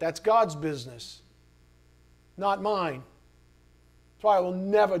day, that's God's business, not mine. That's why I will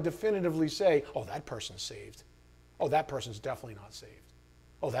never definitively say, oh, that person's saved. Oh, that person's definitely not saved.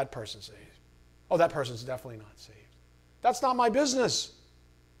 Oh, that person's saved. Oh, that person's definitely not saved. That's not my business.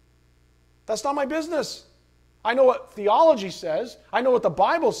 That's not my business. I know what theology says. I know what the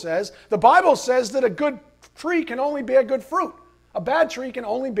Bible says. The Bible says that a good tree can only bear good fruit. A bad tree can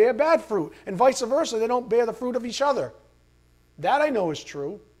only bear bad fruit. And vice versa, they don't bear the fruit of each other. That I know is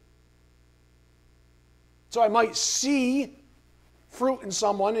true. So I might see fruit in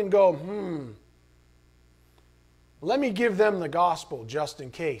someone and go, let me give them the gospel just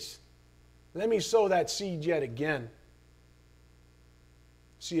in case. Let me sow that seed yet again.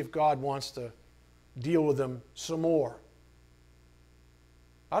 See if God wants to deal with them some more.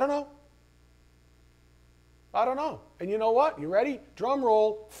 I don't know. I don't know. And you know what? You ready? Drum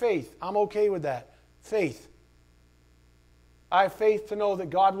roll, faith. I'm okay with that. Faith. I have faith to know that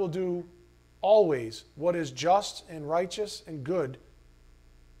God will do always what is just and righteous and good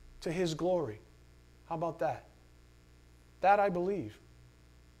to his glory. How about that? That I believe.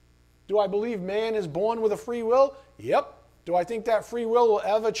 Do I believe man is born with a free will? Yep. Do I think that free will will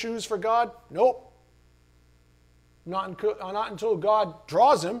ever choose for God? Nope. Not until God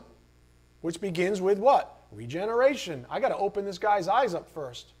draws him, which begins with what? Regeneration. I got to open this guy's eyes up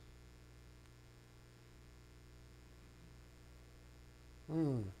first.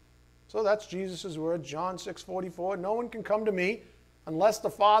 So that's Jesus' word, John 6:44. No one can come to me unless the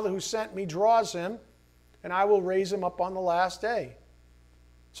Father who sent me draws him, and I will raise him up on the last day.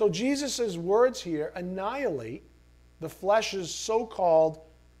 So Jesus' words here annihilate the flesh's so-called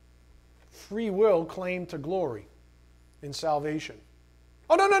free will claim to glory in salvation.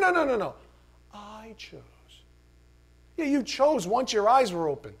 Oh, no. I chose. Yeah, you chose once your eyes were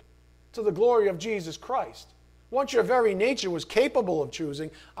opened to the glory of Jesus Christ. Once your very nature was capable of choosing,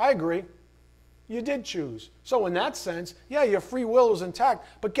 I agree, you did choose. So in that sense, yeah, your free will was intact.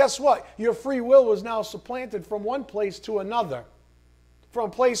 But guess what? Your free will was now supplanted from one place to another. From a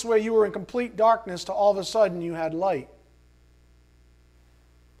place where you were in complete darkness to all of a sudden you had light.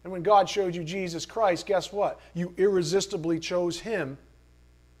 And when God showed you Jesus Christ, guess what? You irresistibly chose him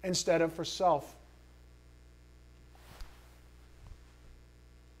instead of for self.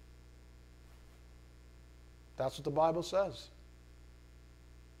 That's what the Bible says.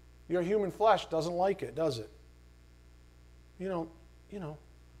 Your human flesh doesn't like it, does it? You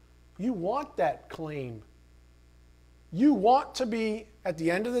want that claim. You want to be, at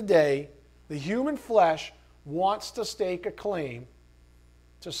the end of the day, the human flesh wants to stake a claim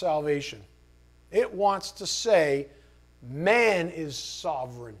to salvation. It wants to say, man is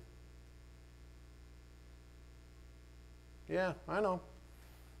sovereign. Yeah, I know.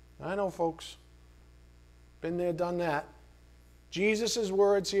 I know, folks. Been there, done that. Jesus'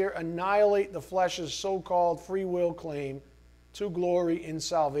 words here annihilate the flesh's so-called free will claim to glory in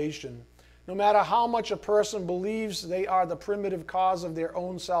salvation. No matter how much a person believes they are the primitive cause of their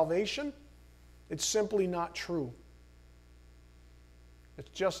own salvation, it's simply not true. It's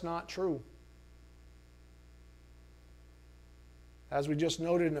just not true. As we just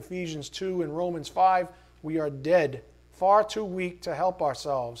noted in Ephesians 2 and Romans 5, we are dead, far too weak to help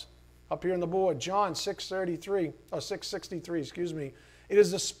ourselves. Up here on the board, John 6:63, excuse me. It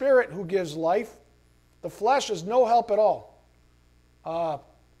is the Spirit who gives life. The flesh is no help at all.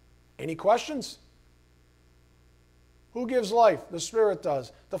 Any questions? Who gives life? The Spirit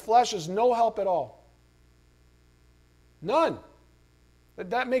does. The flesh is no help at all. None.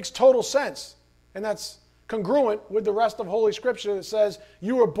 That makes total sense. And that's congruent with the rest of Holy Scripture that says,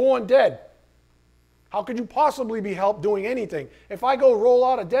 you were born dead. How could you possibly be helped doing anything? If I go roll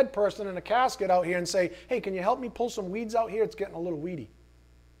out a dead person in a casket out here and say, hey, can you help me pull some weeds out here? It's getting a little weedy.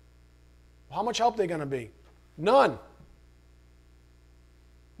 How much help are they going to be? None.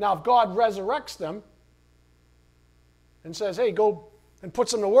 Now, if God resurrects them and says, hey, go and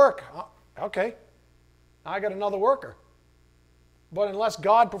puts them to work, okay, now I got another worker. But unless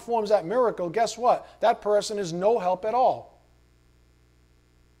God performs that miracle, guess what? That person is no help at all.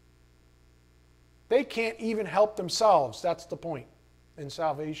 They can't even help themselves. That's the point in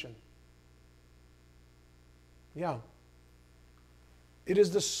salvation. Yeah. It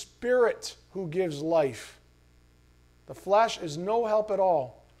is the Spirit who gives life. The flesh is no help at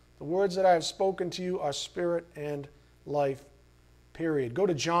all. The words that I have spoken to you are spirit and life. Period. Go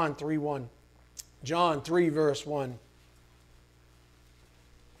to John 3:1. John 3, verse 1.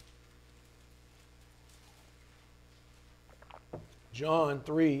 John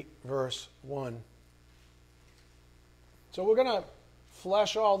 3, verse 1. So we're going to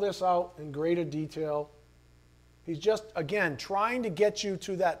flesh all this out in greater detail. He's just, again, trying to get you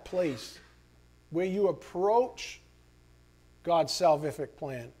to that place where you approach God's salvific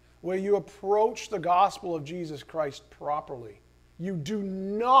plan, where you approach the gospel of Jesus Christ properly. You do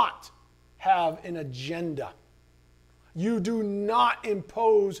not have an agenda. You do not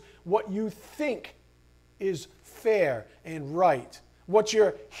impose what you think is fair and right, what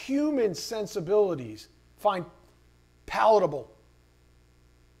your human sensibilities find palatable.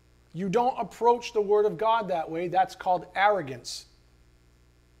 You don't approach the Word of God that way. That's called arrogance.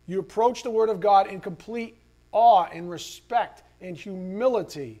 You approach the Word of God in complete awe and respect and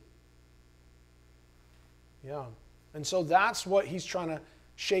humility. Yeah. And so that's what he's trying to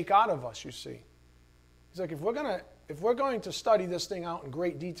shake out of us, you see. He's like, if we're going to study this thing out in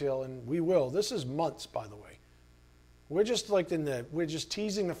great detail, and we will, this is months, by the way. We're just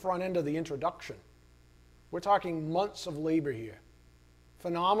teasing the front end of the introduction. We're talking months of labor here.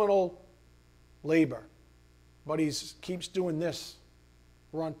 Phenomenal labor. But he keeps doing this.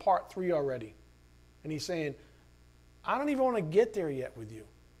 We're on part 3 already. And he's saying, I don't even want to get there yet with you.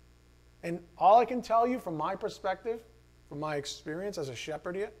 And all I can tell you from my perspective, from my experience as a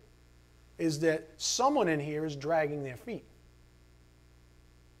shepherd here, is that someone in here is dragging their feet.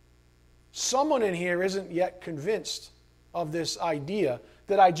 Someone in here isn't yet convinced of this idea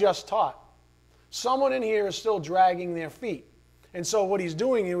that I just taught. Someone in here is still dragging their feet. And so what he's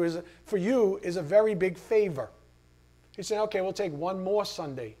doing for you is a very big favor. He's saying, okay, we'll take one more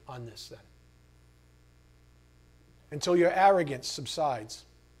Sunday on this then, until your arrogance subsides,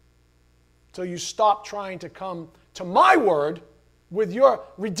 until you stop trying to come to my word with your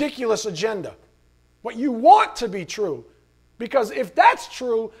ridiculous agenda, what you want to be true. Because if that's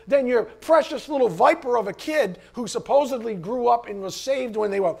true, then your precious little viper of a kid who supposedly grew up and was saved when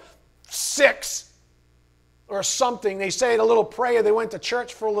they were 6 or something, they say a little prayer, they went to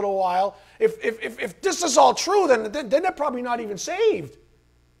church for a little while. If this is all true, then they're probably not even saved.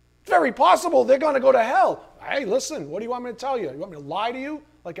 It's very possible they're going to go to hell. Hey, listen, what do you want me to tell you? You want me to lie to you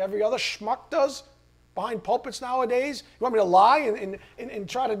like every other schmuck does behind pulpits nowadays? You want me to lie and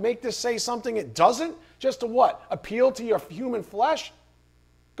try to make this say something it doesn't? Just to what? Appeal to your human flesh?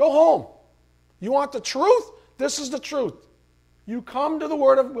 Go home. You want the truth? This is the truth. You come to the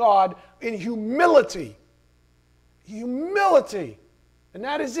Word of God in humility. Humility. And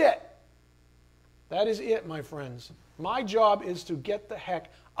that is it. That is it, my friends. My job is to get the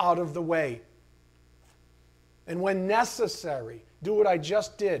heck out of the way. And when necessary, do what I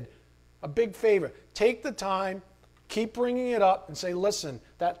just did. A big favor. Take the time, keep bringing it up, and say, listen,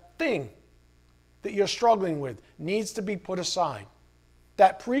 that thing that you're struggling with needs to be put aside.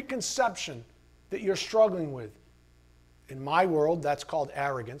 That preconception that you're struggling with. In my world, that's called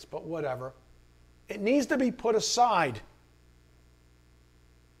arrogance, but whatever. It needs to be put aside.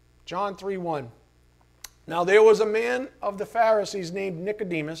 John 3:1. Now there was a man of the Pharisees named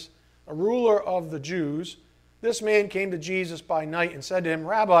Nicodemus, a ruler of the Jews. This man came to Jesus by night and said to him,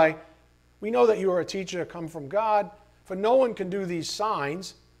 Rabbi, we know that you are a teacher come from God, for no one can do these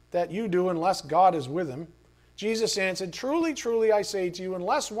signs that you do unless God is with him. Jesus answered, Truly, truly, I say to you,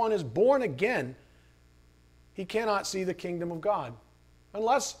 unless one is born again, he cannot see the kingdom of God.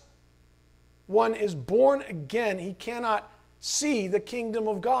 Unless one is born again, he cannot see the kingdom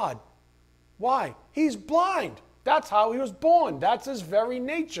of God. Why? He's blind. That's how he was born. That's his very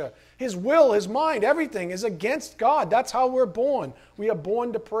nature. His will, his mind, everything is against God. That's how we're born. We are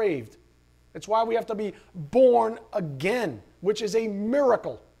born depraved. It's why we have to be born again, which is a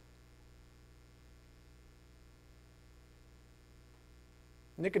miracle.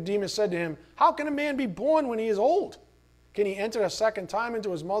 Nicodemus said to him, How can a man be born when he is old? Can he enter a second time into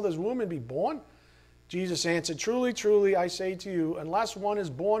his mother's womb and be born? Jesus answered, Truly, truly, I say to you, unless one is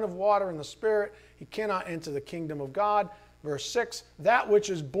born of water and the Spirit, he cannot enter the kingdom of God. Verse 6, that which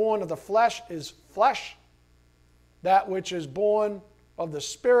is born of the flesh is flesh. That which is born of the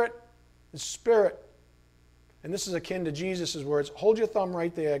Spirit is spirit. And this is akin to Jesus' words. Hold your thumb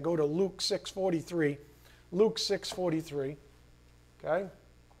right there. Go to Luke 6:43. Luke 6:43. Okay?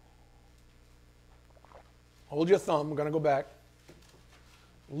 Hold your thumb. We're going to go back.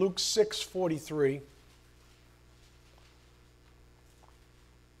 Luke 6:43.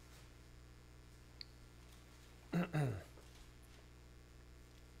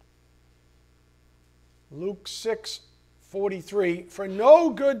 Luke 6:43. For no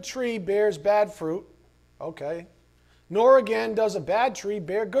good tree bears bad fruit. Okay. Nor again does a bad tree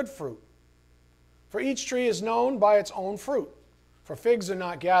bear good fruit. For each tree is known by its own fruit. For figs are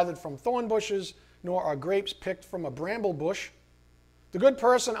not gathered from thorn bushes, nor are grapes picked from a bramble bush. The good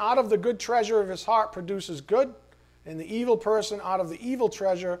person out of the good treasure of his heart produces good, and the evil person out of the evil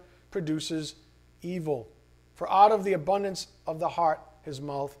treasure produces evil. For out of the abundance of the heart his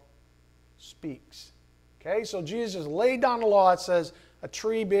mouth speaks. Okay, so Jesus laid down the law. It says a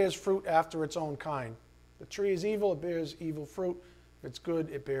tree bears fruit after its own kind. The tree is evil, it bears evil fruit. If it's good,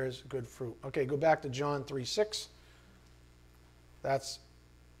 it bears good fruit. Okay, go back to John 3:6. That's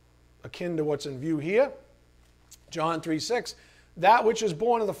akin to what's in view here. John 3:6. That which is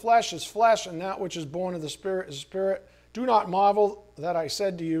born of the flesh is flesh, and that which is born of the Spirit is spirit. Do not marvel that I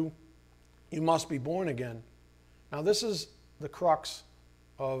said to you, you must be born again. Now this is the crux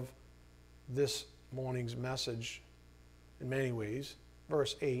of this morning's message in many ways.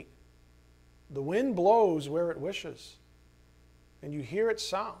 Verse 8. The wind blows where it wishes, and you hear its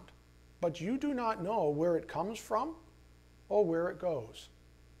sound, but you do not know where it comes from or where it goes.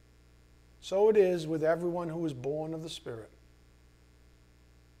 So it is with everyone who is born of the Spirit.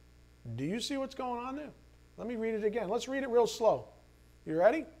 Do you see what's going on there? Let me read it again. Let's read it real slow. You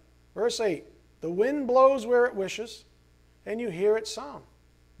ready? Verse 8. The wind blows where it wishes, and you hear its sound,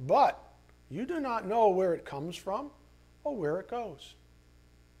 but you do not know where it comes from or where it goes.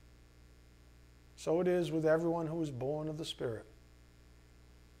 So it is with everyone who is born of the Spirit.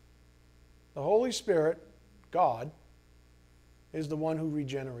 The Holy Spirit, God, is the one who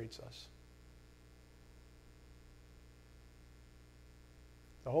regenerates us.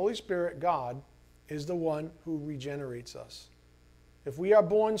 The Holy Spirit, God, is the one who regenerates us. If we are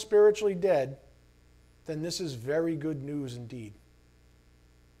born spiritually dead, then this is very good news indeed.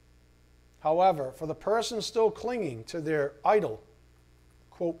 However, for the person still clinging to their idol,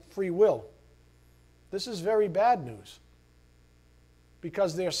 quote, free will, this is very bad news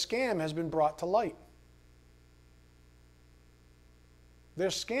because their scam has been brought to light. Their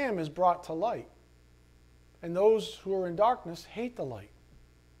scam is brought to light, and those who are in darkness hate the light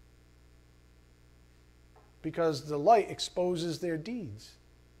because the light exposes their deeds.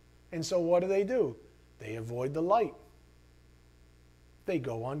 And so what do? They avoid the light. They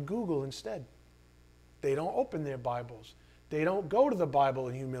go on Google instead. They don't open their Bibles. They don't go to the Bible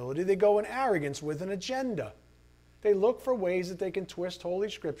in humility. They go in arrogance with an agenda. They look for ways that they can twist Holy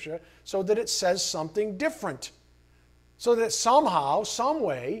Scripture so that it says something different. So that somehow, some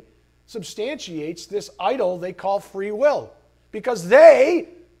way, substantiates this idol they call free will. Because they,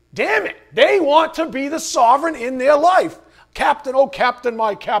 damn it, they want to be the sovereign in their life. Captain, oh captain,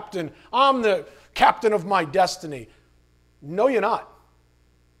 my captain, I'm the captain of my destiny. No, you're not.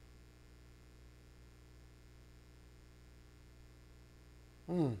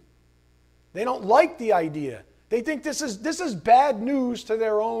 They don't like the idea. They think this is bad news to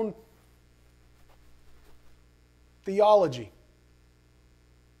their own theology.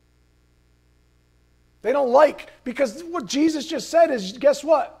 They don't like, because what Jesus just said is, guess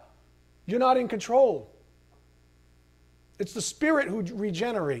what? You're not in control. It's the Spirit who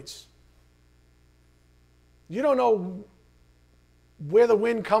regenerates. You don't know where the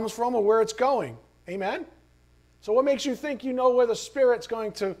wind comes from or where it's going. Amen? So what makes you think you know where the Spirit's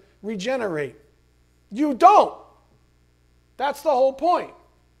going to regenerate? You don't. That's the whole point.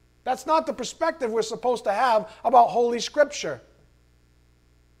 That's not the perspective we're supposed to have about Holy Scripture.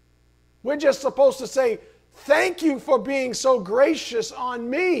 We're just supposed to say, thank you for being so gracious on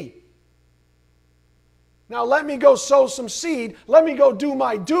me. Now let me go sow some seed. Let me go do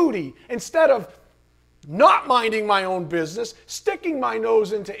my duty instead of not minding my own business, sticking my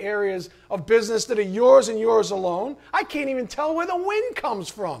nose into areas of business that are yours and yours alone. I can't even tell where the wind comes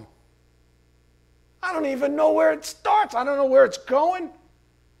from. I don't even know where it starts. I don't know where it's going.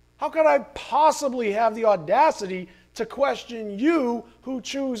 How could I possibly have the audacity to question you who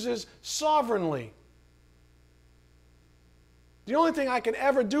chooses sovereignly? The only thing I can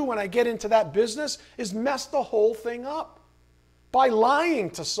ever do when I get into that business is mess the whole thing up by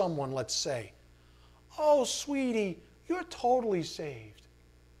lying to someone, let's say. Oh, sweetie, you're totally saved.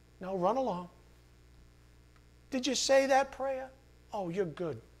 Now run along. Did you say that prayer? Oh, you're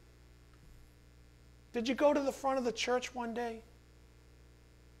good. Did you go to the front of the church one day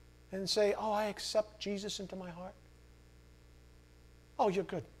and say, oh, I accept Jesus into my heart? Oh, you're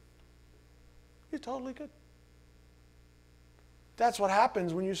good. You're totally good. That's what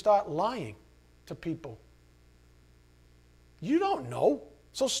happens when you start lying to people. You don't know.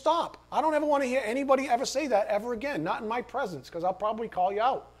 So stop. I don't ever want to hear anybody ever say that ever again. Not in my presence, because I'll probably call you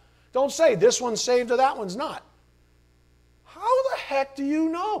out. Don't say this one's saved or that one's not. How the heck do you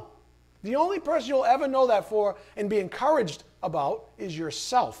know? The only person you'll ever know that for and be encouraged about is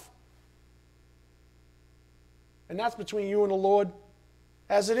yourself. And that's between you and the Lord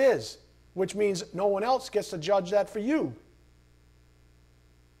as it is, which means no one else gets to judge that for you.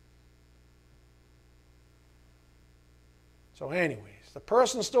 So anyways, the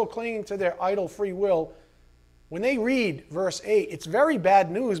person still clinging to their idle free will, when they read verse 8, it's very bad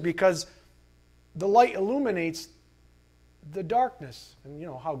news because the light illuminates the darkness. And you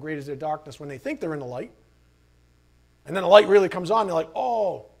know, how great is their darkness when they think they're in the light. And then the light really comes on, they're like,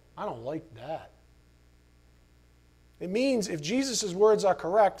 oh, I don't like that. It means if Jesus' words are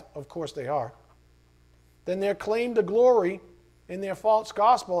correct, of course they are, then their claim to glory in their false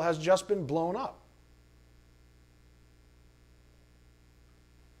gospel has just been blown up.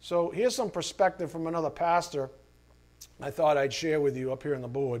 So here's some perspective from another pastor I thought I'd share with you up here on the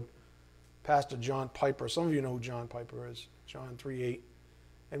board. Pastor John Piper. Some of you know who John Piper is. John 3:8.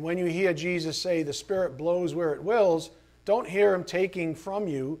 And when you hear Jesus say, the Spirit blows where it wills, don't hear him taking from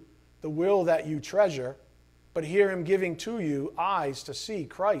you the will that you treasure, but hear him giving to you eyes to see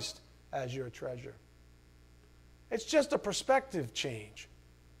Christ as your treasure. It's just a perspective change.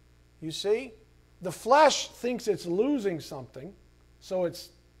 You see? The flesh thinks it's losing something, so it's,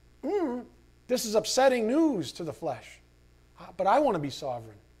 this is upsetting news to the flesh. But I want to be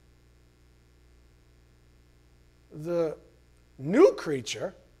sovereign. The new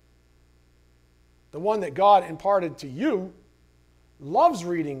creature, the one that God imparted to you, loves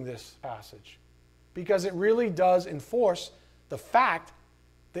reading this passage because it really does enforce the fact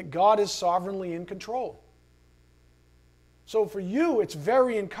that God is sovereignly in control. So for you, it's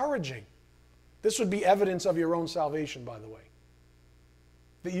very encouraging. This would be evidence of your own salvation, by the way,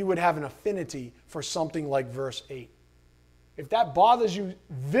 that you would have an affinity for something like verse 8. If that bothers you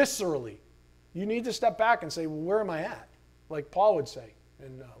viscerally, you need to step back and say, well, where am I at? Like Paul would say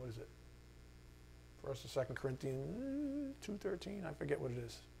in, what is it? 1st or 2nd Corinthians 2:13, I forget what it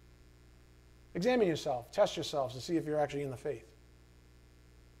is. Examine yourself, test yourselves to see if you're actually in the faith.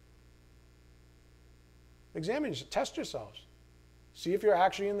 Examine yourself, test yourselves. See if you're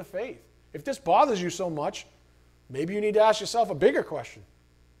actually in the faith. If this bothers you so much, maybe you need to ask yourself a bigger question.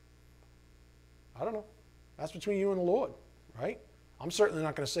 I don't know. That's between you and the Lord, right? I'm certainly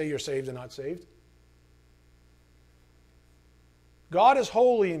not going to say you're saved or not saved. God is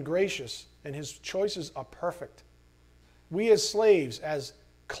holy and gracious, and his choices are perfect. We as slaves, as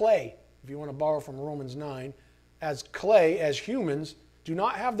clay, if you want to borrow from Romans 9, as clay, as humans, do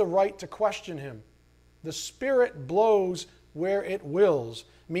not have the right to question him. The Spirit blows where it wills,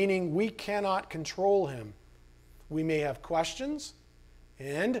 meaning we cannot control him. We may have questions,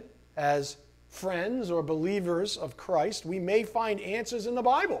 and as friends or believers of Christ, we may find answers in the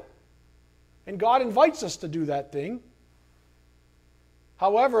Bible. And God invites us to do that thing.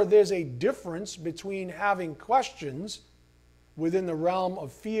 However, there's a difference between having questions within the realm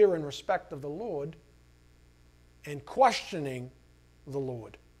of fear and respect of the Lord and questioning the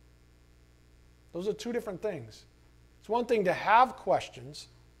Lord. Those are two different things. It's one thing to have questions.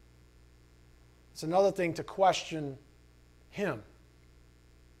 It's another thing to question him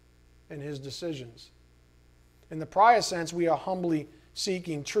and his decisions. In the prior sense, we are humbly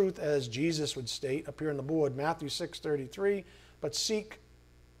seeking truth, as Jesus would state up here on the board, Matthew 6:33, but seek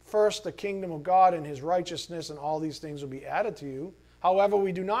first the kingdom of God and his righteousness, and all these things will be added to you. However,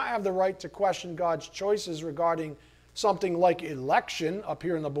 we do not have the right to question God's choices regarding something like election up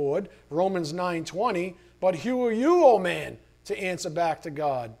here on the board, Romans 9:20, but who are you, O man, to answer back to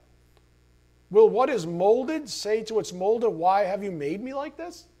God? Will what is molded say to its molder, why have you made me like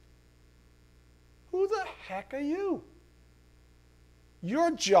this? Who the heck are you?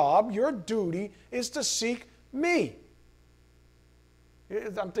 Your job, your duty is to seek me.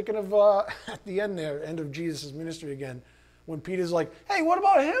 I'm thinking of at the end there, end of Jesus' ministry again, when Peter's like, hey, what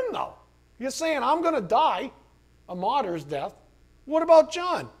about him though? You're saying I'm going to die a martyr's death. What about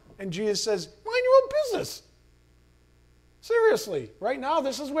John? And Jesus says, mind your own business. Seriously, right now,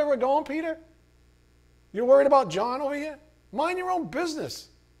 this is where we're going, Peter? You're worried about John over here? Mind your own business.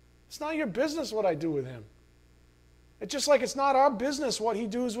 It's not your business what I do with him. It's just like it's not our business what he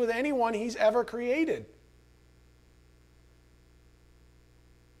does with anyone he's ever created.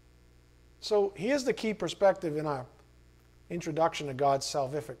 So here's the key perspective in our introduction to God's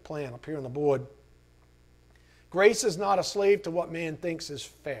salvific plan up here on the board. Grace is not a slave to what man thinks is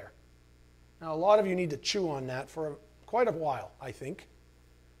fair. Now, a lot of you need to chew on that for quite a while, I think.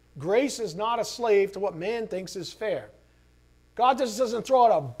 Grace is not a slave to what man thinks is fair. God just doesn't throw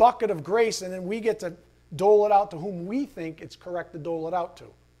out a bucket of grace and then we get to dole it out to whom we think it's correct to dole it out to.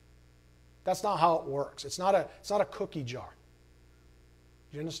 That's not how it works. It's not a cookie jar.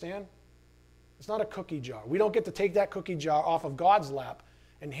 Do you understand? It's not a cookie jar. We don't get to take that cookie jar off of God's lap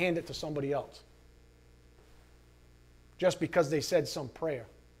and hand it to somebody else just because they said some prayer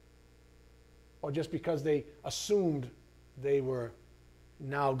or just because they assumed they were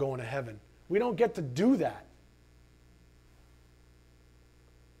now going to heaven. We don't get to do that.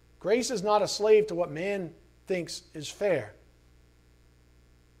 Grace is not a slave to what man thinks is fair.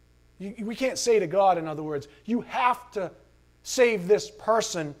 We can't say to God, in other words, you have to save this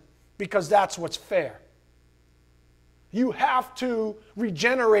person because that's what's fair. You have to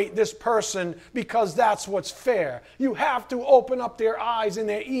regenerate this person because that's what's fair. You have to open up their eyes and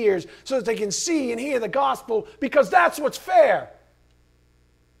their ears so that they can see and hear the gospel because that's what's fair.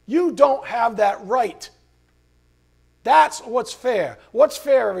 You don't have that right. That's what's fair. What's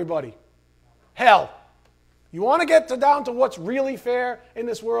fair, everybody? Hell. You want to get down to what's really fair in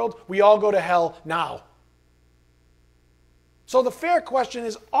this world? We all go to hell now. So the fair question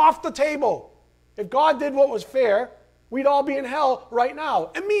is off the table. If God did what was fair, we'd all be in hell right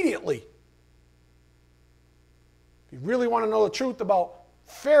now, immediately. If you really want to know the truth about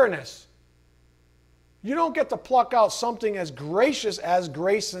fairness, you don't get to pluck out something as gracious as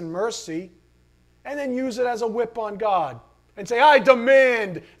grace and mercy and then use it as a whip on God and say, I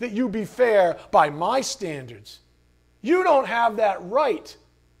demand that you be fair by my standards. You don't have that right,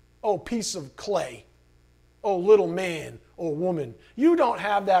 oh piece of clay, oh little man or woman. You don't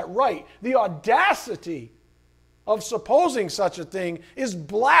have that right. The audacity of supposing such a thing is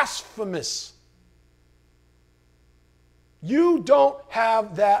blasphemous. You don't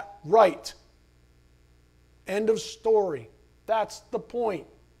have that right. End of story. That's the point.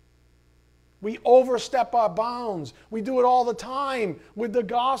 We overstep our bounds. We do it all the time with the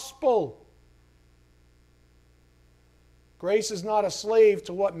gospel. Grace is not a slave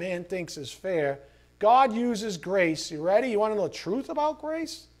to what man thinks is fair. God uses grace. You ready? You want to know the truth about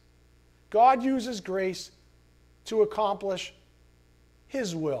grace? God uses grace to accomplish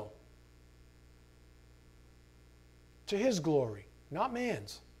His will. To His glory, not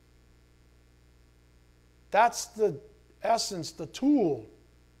man's. That's the essence, the tool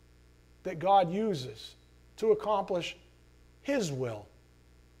that God uses to accomplish His will.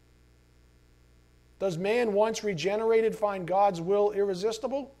 Does man once regenerated find God's will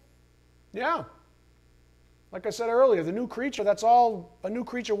irresistible? Yeah. Like I said earlier, the new creature, that's all a new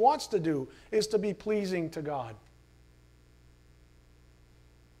creature wants to do, is to be pleasing to God.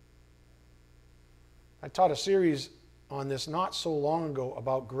 I taught a series on this not so long ago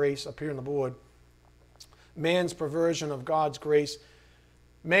about grace up here on the board. Man's perversion of God's grace.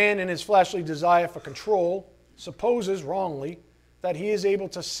 Man, in his fleshly desire for control, supposes wrongly that he is able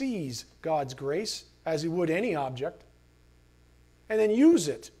to seize God's grace as he would any object, and then use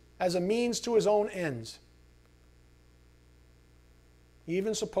it as a means to his own ends,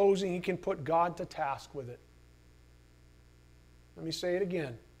 even supposing he can put God to task with it. Let me say it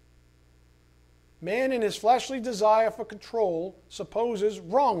again. Man, in his fleshly desire for control, supposes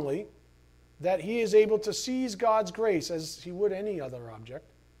wrongly that he is able to seize God's grace as he would any other object,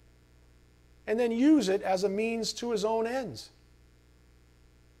 and then use it as a means to his own ends,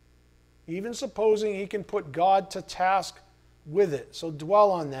 even supposing he can put God to task with it. So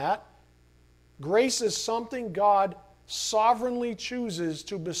dwell on that. Grace is something God sovereignly chooses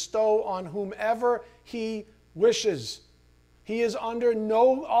to bestow on whomever He wishes. He is under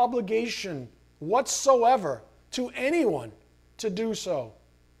no obligation whatsoever to anyone to do so.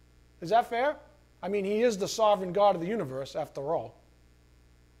 Is that fair? I mean, He is the sovereign God of the universe, after all.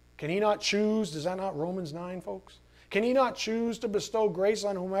 Can He not choose? Is that not Romans 9, folks? Can He not choose to bestow grace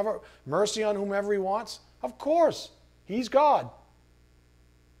on whomever, mercy on whomever He wants? Of course. He's God.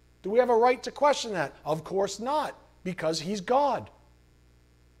 Do we have a right to question that? Of course not, because He's God.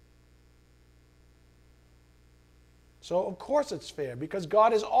 So of course it's fair, because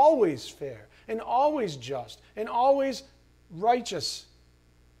God is always fair and always just and always righteous.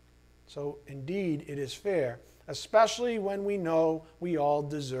 So indeed it is fair, especially when we know we all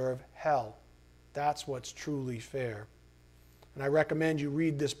deserve hell. That's what's truly fair. And I recommend you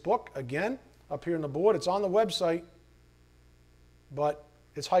read this book again up here on the board. It's on the website, but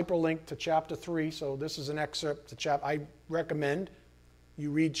it's hyperlinked to chapter 3, so this is an excerpt to chapter. I recommend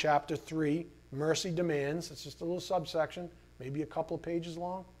you read chapter 3, Mercy Demands. It's just a little subsection, maybe a couple of pages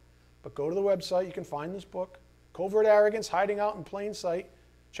long. But go to the website, you can find this book. Covert Arrogance, Hiding Out in Plain Sight.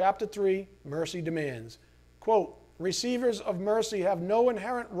 Chapter 3, Mercy Demands. Quote, receivers of mercy have no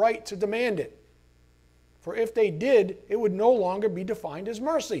inherent right to demand it. For if they did, it would no longer be defined as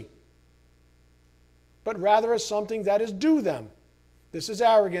mercy, but rather as something that is due them. This is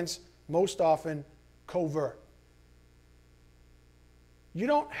arrogance, most often covert. You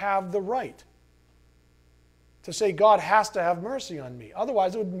don't have the right to say God has to have mercy on me.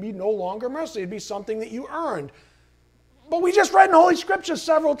 Otherwise, it would be no longer mercy. It would be something that you earned. But we just read in Holy Scripture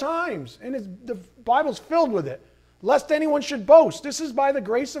several times, and the Bible's filled with it. Lest anyone should boast. This is by the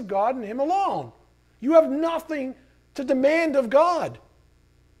grace of God and Him alone. You have nothing to demand of God.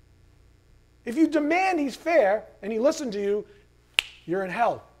 If you demand He's fair and He listened to you, you're in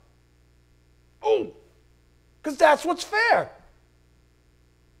hell. Oh, because that's what's fair.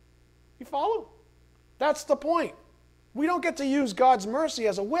 You follow? That's the point. We don't get to use God's mercy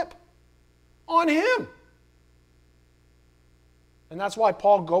as a whip on Him. And that's why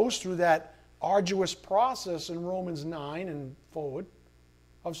Paul goes through that arduous process in Romans 9 and forward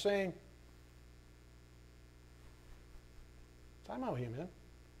of saying, time out here, man.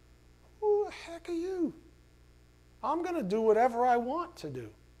 Who the heck are you? I'm going to do whatever I want to do.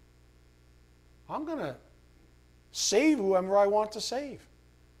 I'm going to save whoever I want to save.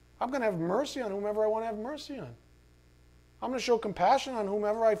 I'm going to have mercy on whomever I want to have mercy on. I'm going to show compassion on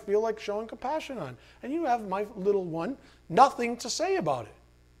whomever I feel like showing compassion on. And you have, my little one, nothing to say about it.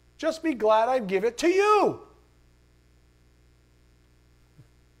 Just be glad I give it to you.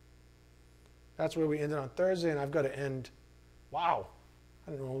 That's where we ended on Thursday, and I've got to end. Wow.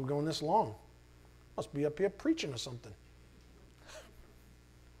 I didn't know we were going this long. Must be up here preaching or something.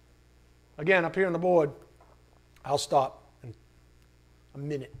 Again, up here on the board, I'll stop in a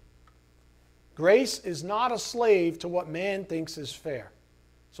minute. Grace is not a slave to what man thinks is fair.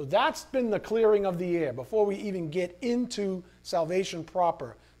 So that's been the clearing of the air before we even get into salvation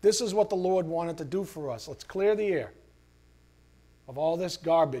proper. This is what the Lord wanted to do for us. Let's clear the air of all this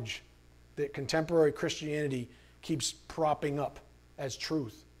garbage that contemporary Christianity keeps propping up as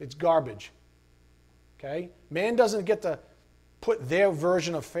truth. It's garbage. Okay? Man doesn't get to put their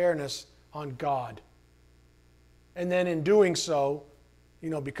version of fairness on God. And then in doing so,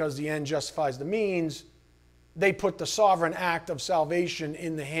 because the end justifies the means, they put the sovereign act of salvation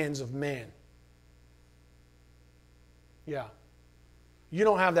in the hands of man. Yeah. You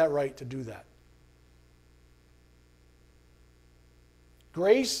don't have that right to do that.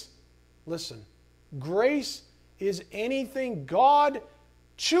 Grace, listen, grace is anything God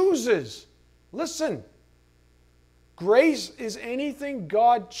chooses. Listen. Grace is anything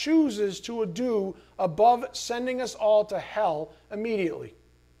God chooses to do above sending us all to hell immediately.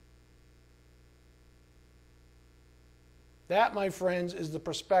 That, my friends, is the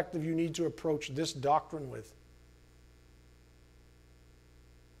perspective you need to approach this doctrine with.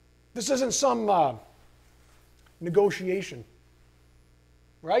 This isn't some negotiation,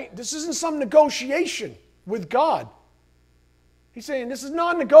 right? This isn't some negotiation with God. He's saying, this is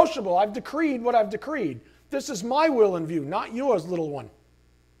non-negotiable. I've decreed what I've decreed. This is my will and view, not yours, little one.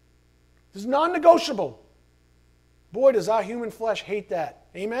 This is non-negotiable. Boy, does our human flesh hate that.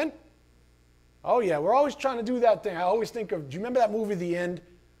 Amen? Oh, yeah, we're always trying to do that thing. I always think of, do you remember that movie, The End,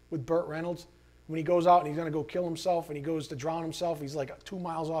 with Burt Reynolds? When he goes out and he's going to go kill himself and he goes to drown himself. He's like 2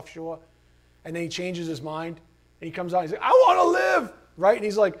 miles offshore. And then he changes his mind. And he comes out and he's like, I want to live. Right? And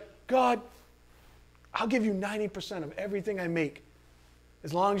he's like, God, I'll give you 90% of everything I make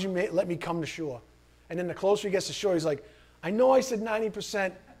as long as you let me come to shore. And then the closer he gets to shore, he's like, I know I said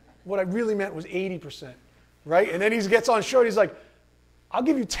 90%. What I really meant was 80%. Right? And then he gets on shore and he's like, I'll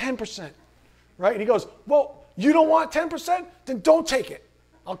give you 10%. Right? And he goes, well, you don't want 10%? Then don't take it.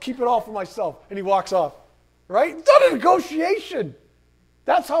 I'll keep it all for myself. And he walks off. Right? It's not a negotiation.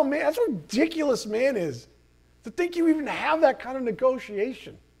 That's how ridiculous man is. To think you even have that kind of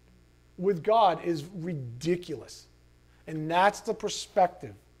negotiation with God is ridiculous. And that's the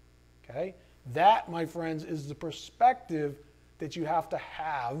perspective. Okay? That, my friends, is the perspective that you have to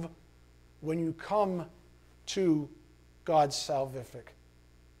have when you come to God's salvific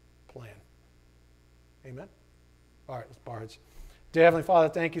plan. Amen? All right, let's bow our heads. Dear Heavenly Father,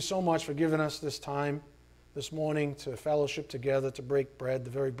 thank you so much for giving us this time this morning to fellowship together, to break bread,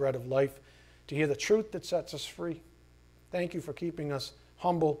 the very bread of life, to hear the truth that sets us free. Thank you for keeping us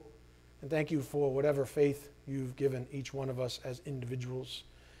humble, and thank you for whatever faith you've given each one of us as individuals.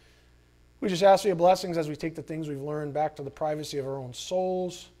 We just ask for your blessings as we take the things we've learned back to the privacy of our own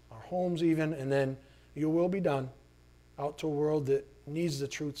souls, our homes even, and then your will be done out to a world that needs the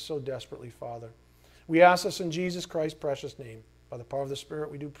truth so desperately, Father. We ask this in Jesus Christ's precious name. By the power of the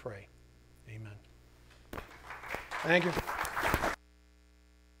Spirit we do pray. Amen. Thank you.